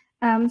some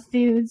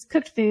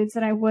cooked foods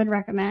that I would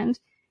recommend.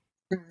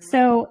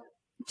 So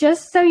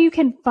just so you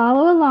can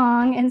follow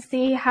along and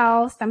see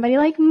how somebody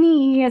like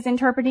me is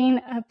interpreting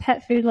a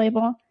pet food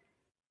label.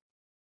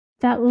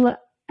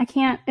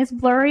 It's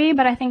blurry,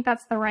 but I think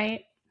that's the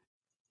right.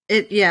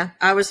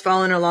 I was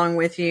following along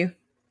with you.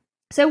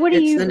 So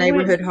It's the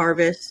Neighborhood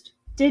Harvest.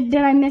 Did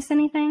I miss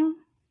anything?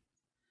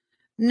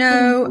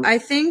 No, I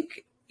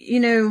think,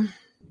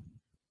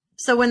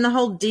 so when the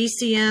whole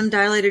DCM,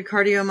 dilated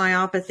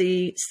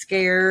cardiomyopathy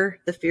scare,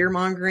 the fear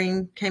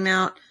mongering came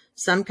out,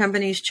 some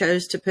companies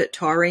chose to put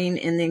taurine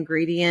in the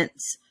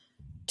ingredients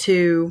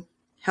to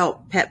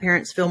help pet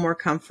parents feel more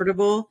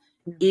comfortable,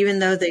 even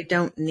though they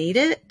don't need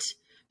it.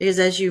 Because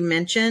as you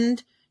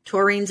mentioned,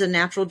 taurine's a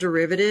natural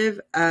derivative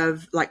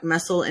of like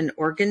muscle and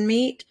organ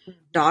meat.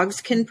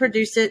 Dogs can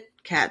produce it.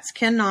 Cats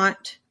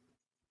cannot.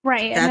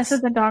 Right. And this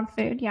is a dog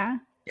food. Yeah.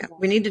 Yeah.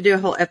 We need to do a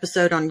whole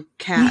episode on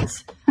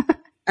cats.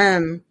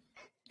 And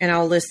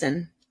I'll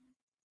listen.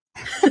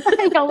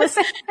 You'll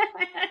listen.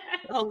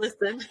 I'll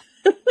listen.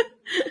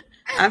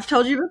 I've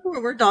told you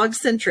before, we're dog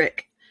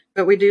centric,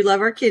 but we do love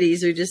our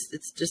kitties.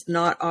 It's just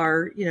not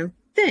our,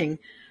 thing.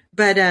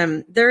 But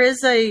there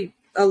is a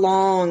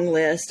long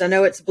list. I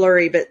know it's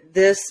blurry, but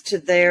this to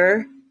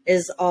there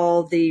is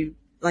all the,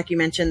 like you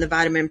mentioned, the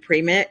vitamin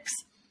premix,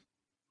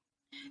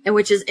 and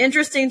which is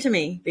interesting to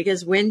me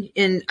because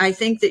I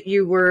think that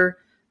you were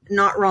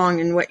not wrong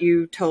in what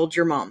you told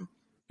your mom.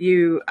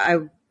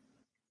 I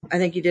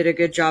think you did a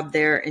good job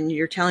there, and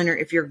you're telling her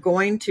if you're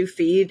going to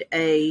feed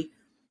a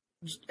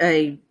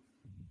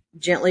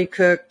gently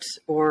cooked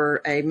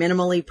or a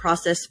minimally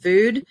processed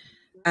food,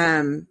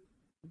 the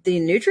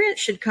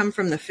nutrients should come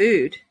from the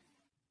food.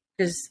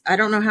 Because I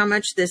don't know how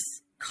much this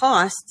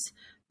costs,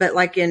 but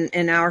like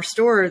in our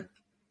store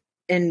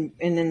and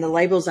in the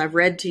labels I've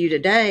read to you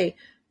today,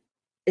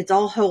 it's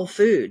all whole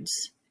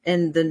foods,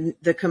 and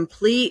the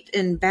complete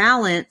and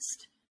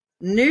balanced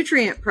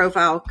nutrient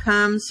profile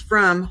comes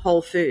from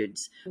whole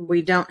foods.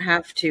 We don't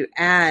have to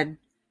add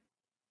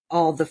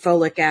all the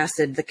folic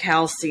acid, the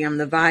calcium,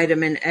 the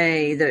vitamin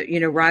A, the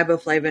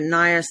riboflavin,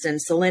 niacin,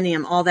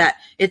 selenium, all that.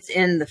 It's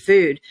in the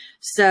food.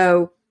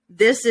 So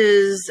this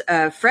is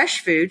fresh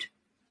food.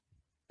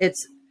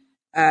 It's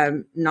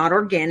not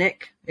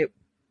organic. It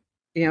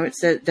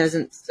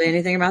doesn't say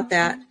anything about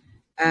that.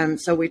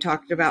 So we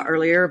talked about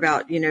earlier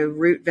about,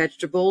 root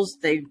vegetables.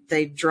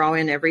 They draw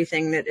in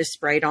everything that is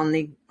sprayed on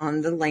the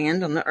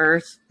land, on the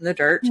earth, the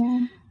dirt.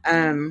 Yeah.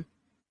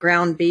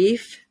 Ground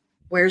beef.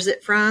 Where's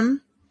it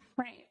from?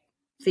 Right.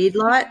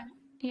 Feedlot.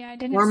 Yeah, I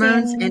didn't.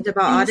 Hormones,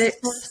 antibiotics.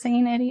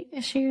 Saying any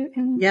issue.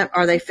 Yep.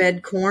 Are they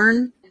fed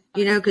corn?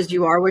 Because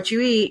you are what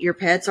you eat. Your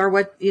pets are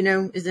what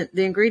isn't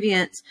the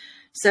ingredients.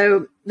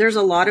 So there's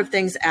a lot of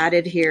things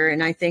added here.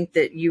 And I think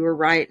that you were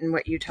right in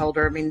what you told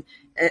her. I mean,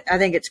 I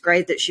think it's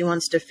great that she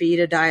wants to feed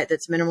a diet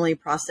that's minimally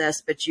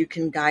processed, but you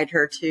can guide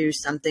her to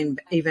something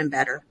even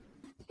better.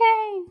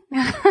 Yay.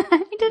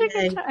 You did a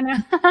good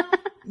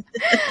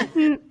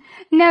job.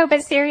 No,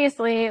 but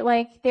seriously,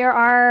 like there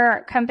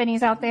are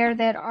companies out there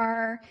that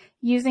are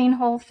using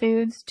whole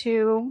foods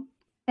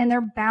and they're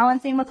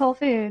balancing with whole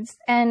foods.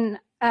 And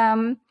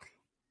you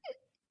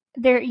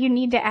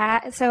need to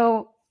add,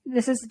 so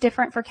this is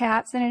different for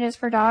cats than it is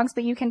for dogs,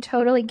 but you can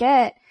totally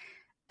get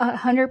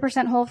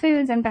 100% whole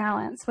foods and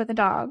balance with a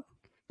dog.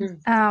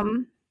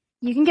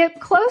 You can get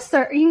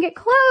closer. You can get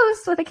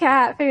close with a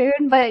cat food,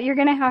 but you're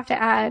going to have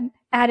to add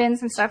in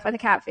some stuff with the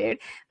cat food,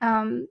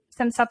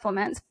 some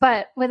supplements.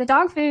 But with a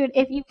dog food,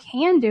 if you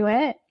can do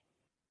it,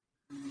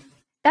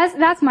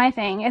 that's my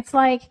thing. It's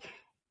like,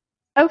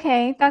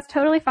 okay, that's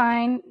totally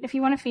fine. If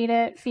you want to feed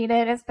it.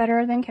 It's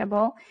better than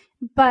kibble.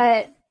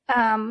 But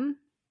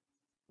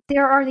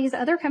there are these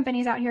other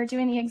companies out here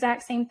doing the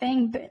exact same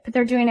thing, but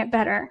they're doing it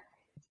better.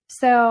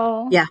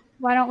 So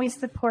why don't we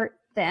support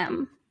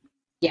them?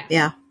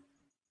 Yeah.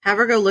 Have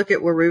her go look at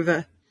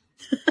Waruva.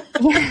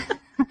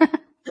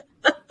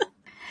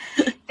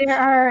 There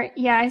are,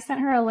 I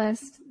sent her a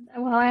list.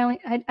 Well, I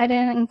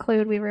didn't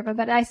include Waruva,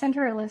 but I sent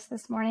her a list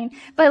this morning.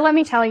 But let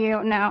me tell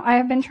you, no,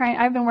 I've been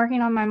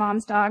working on my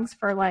mom's dogs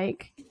for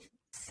like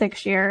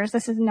 6 years.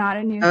 This is not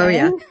a new thing.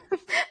 Yeah.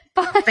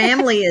 But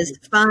family is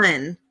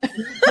fun.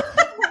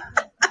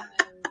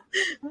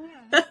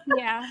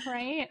 Yeah,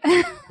 right?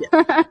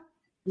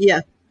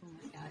 Yeah. Oh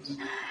my gosh.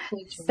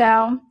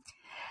 So,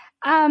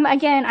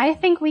 again, I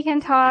think we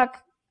can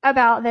talk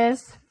about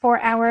this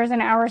for hours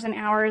and hours and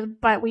hours,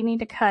 but we need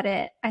to cut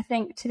it, I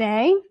think,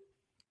 today.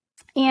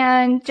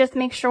 And just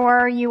make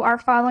sure you are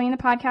following the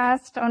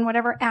podcast on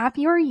whatever app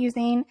you are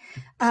using.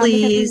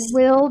 Please. Because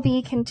we will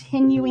be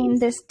continuing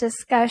this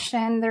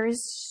discussion. There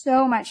is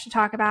so much to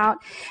talk about.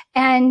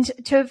 And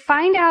to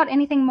find out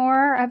anything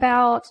more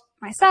about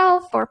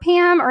myself or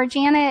Pam or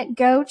Janet,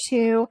 go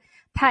to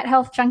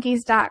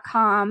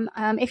pethealthjunkies.com.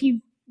 If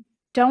you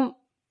don't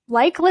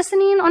like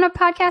listening on a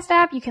podcast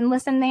app, you can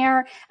listen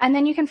there, and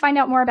then you can find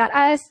out more about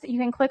us. You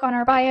can click on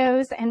our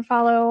bios and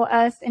follow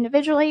us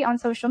individually on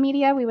social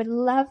media. We would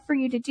love for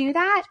you to do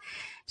that.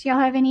 Do y'all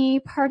have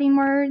any parting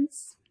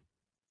words?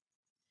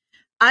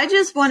 I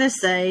just want to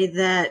say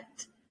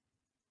that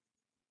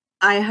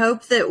I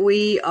hope that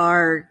we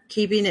are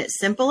keeping it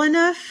simple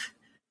enough.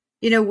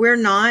 You know, we're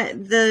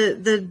not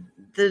the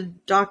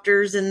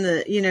doctors and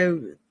the, you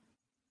know,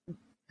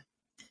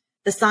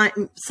 the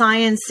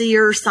science,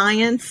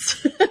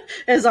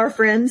 as our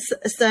friends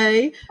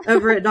say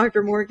over at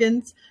Dr.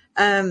 Morgan's.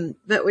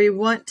 But we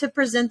want to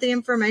present the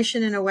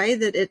information in a way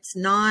that it's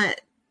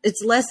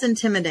less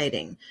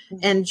intimidating,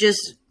 and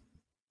just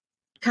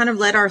kind of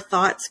let our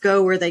thoughts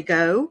go where they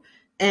go,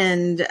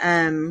 and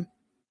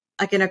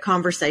like in a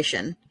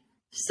conversation.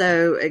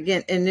 So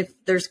again, and if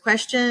there's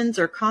questions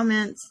or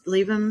comments,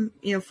 leave them,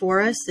 you know, for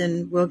us,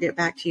 and we'll get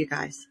back to you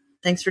guys.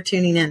 Thanks for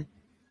tuning in.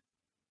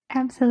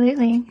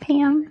 Absolutely.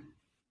 Pam?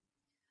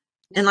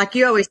 And like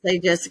you always say,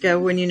 Jessica,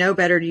 when you know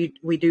better,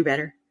 we do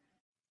better.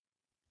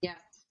 Yeah.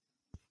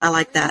 I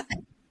like that.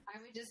 I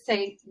would just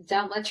say,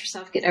 don't let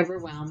yourself get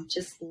overwhelmed.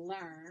 Just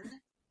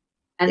learn,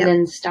 and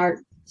then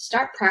start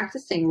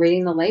practicing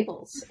reading the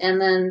labels,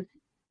 and then,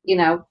 you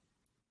know,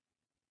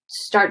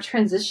 start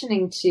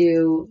transitioning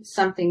to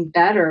something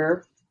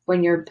better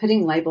when you're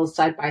putting labels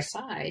side by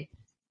side,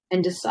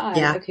 and decide,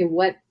 okay,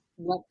 what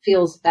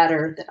feels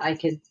better that I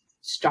could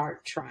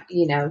start trying,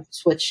 you know,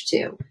 switch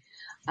to.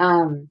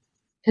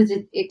 Because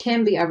it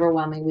can be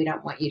overwhelming. We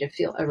don't want you to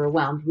feel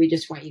overwhelmed. We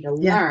just want you to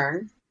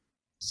learn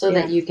so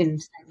that you can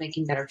start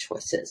making better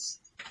choices.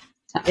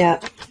 So.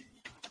 Yeah.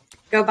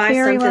 Go buy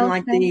something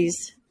like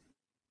these.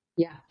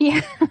 Yeah.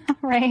 Yeah.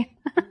 Right.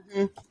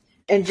 Mm-hmm.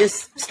 And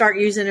just start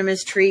using them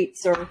as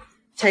treats, or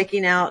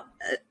taking out,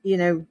 you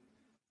know,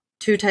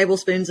 2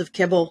 tablespoons of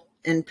kibble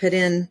and put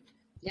in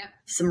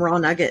some raw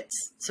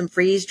nuggets, some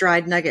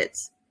freeze-dried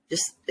nuggets.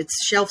 Just,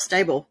 it's shelf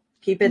stable.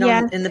 Keep it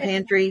in the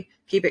pantry.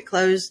 Keep it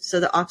closed so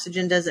the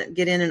oxygen doesn't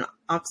get in and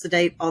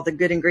oxidate all the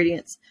good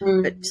ingredients.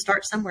 Mm-hmm. But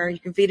start somewhere. You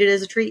can feed it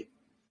as a treat.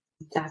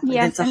 Exactly.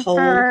 Yes, it's a whole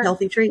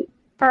healthy treat.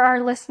 For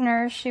our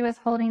listeners, she was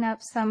holding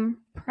up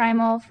some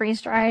Primal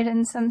freeze-dried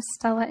and some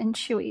Stella and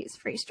Chewy's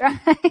freeze-dried.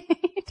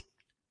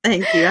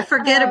 Thank you. I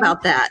forget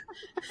about that.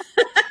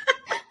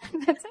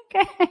 That's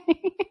okay.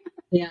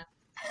 Yeah.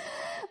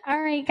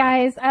 All right,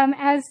 guys.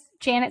 As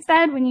Janet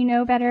said, when you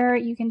know better,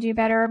 you can do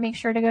better. Make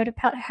sure to go to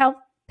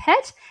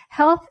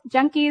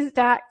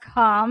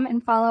pethealthjunkies.com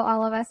and follow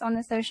all of us on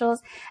the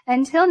socials.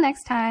 Until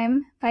next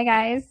time, bye,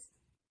 guys.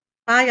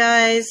 Bye,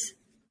 guys.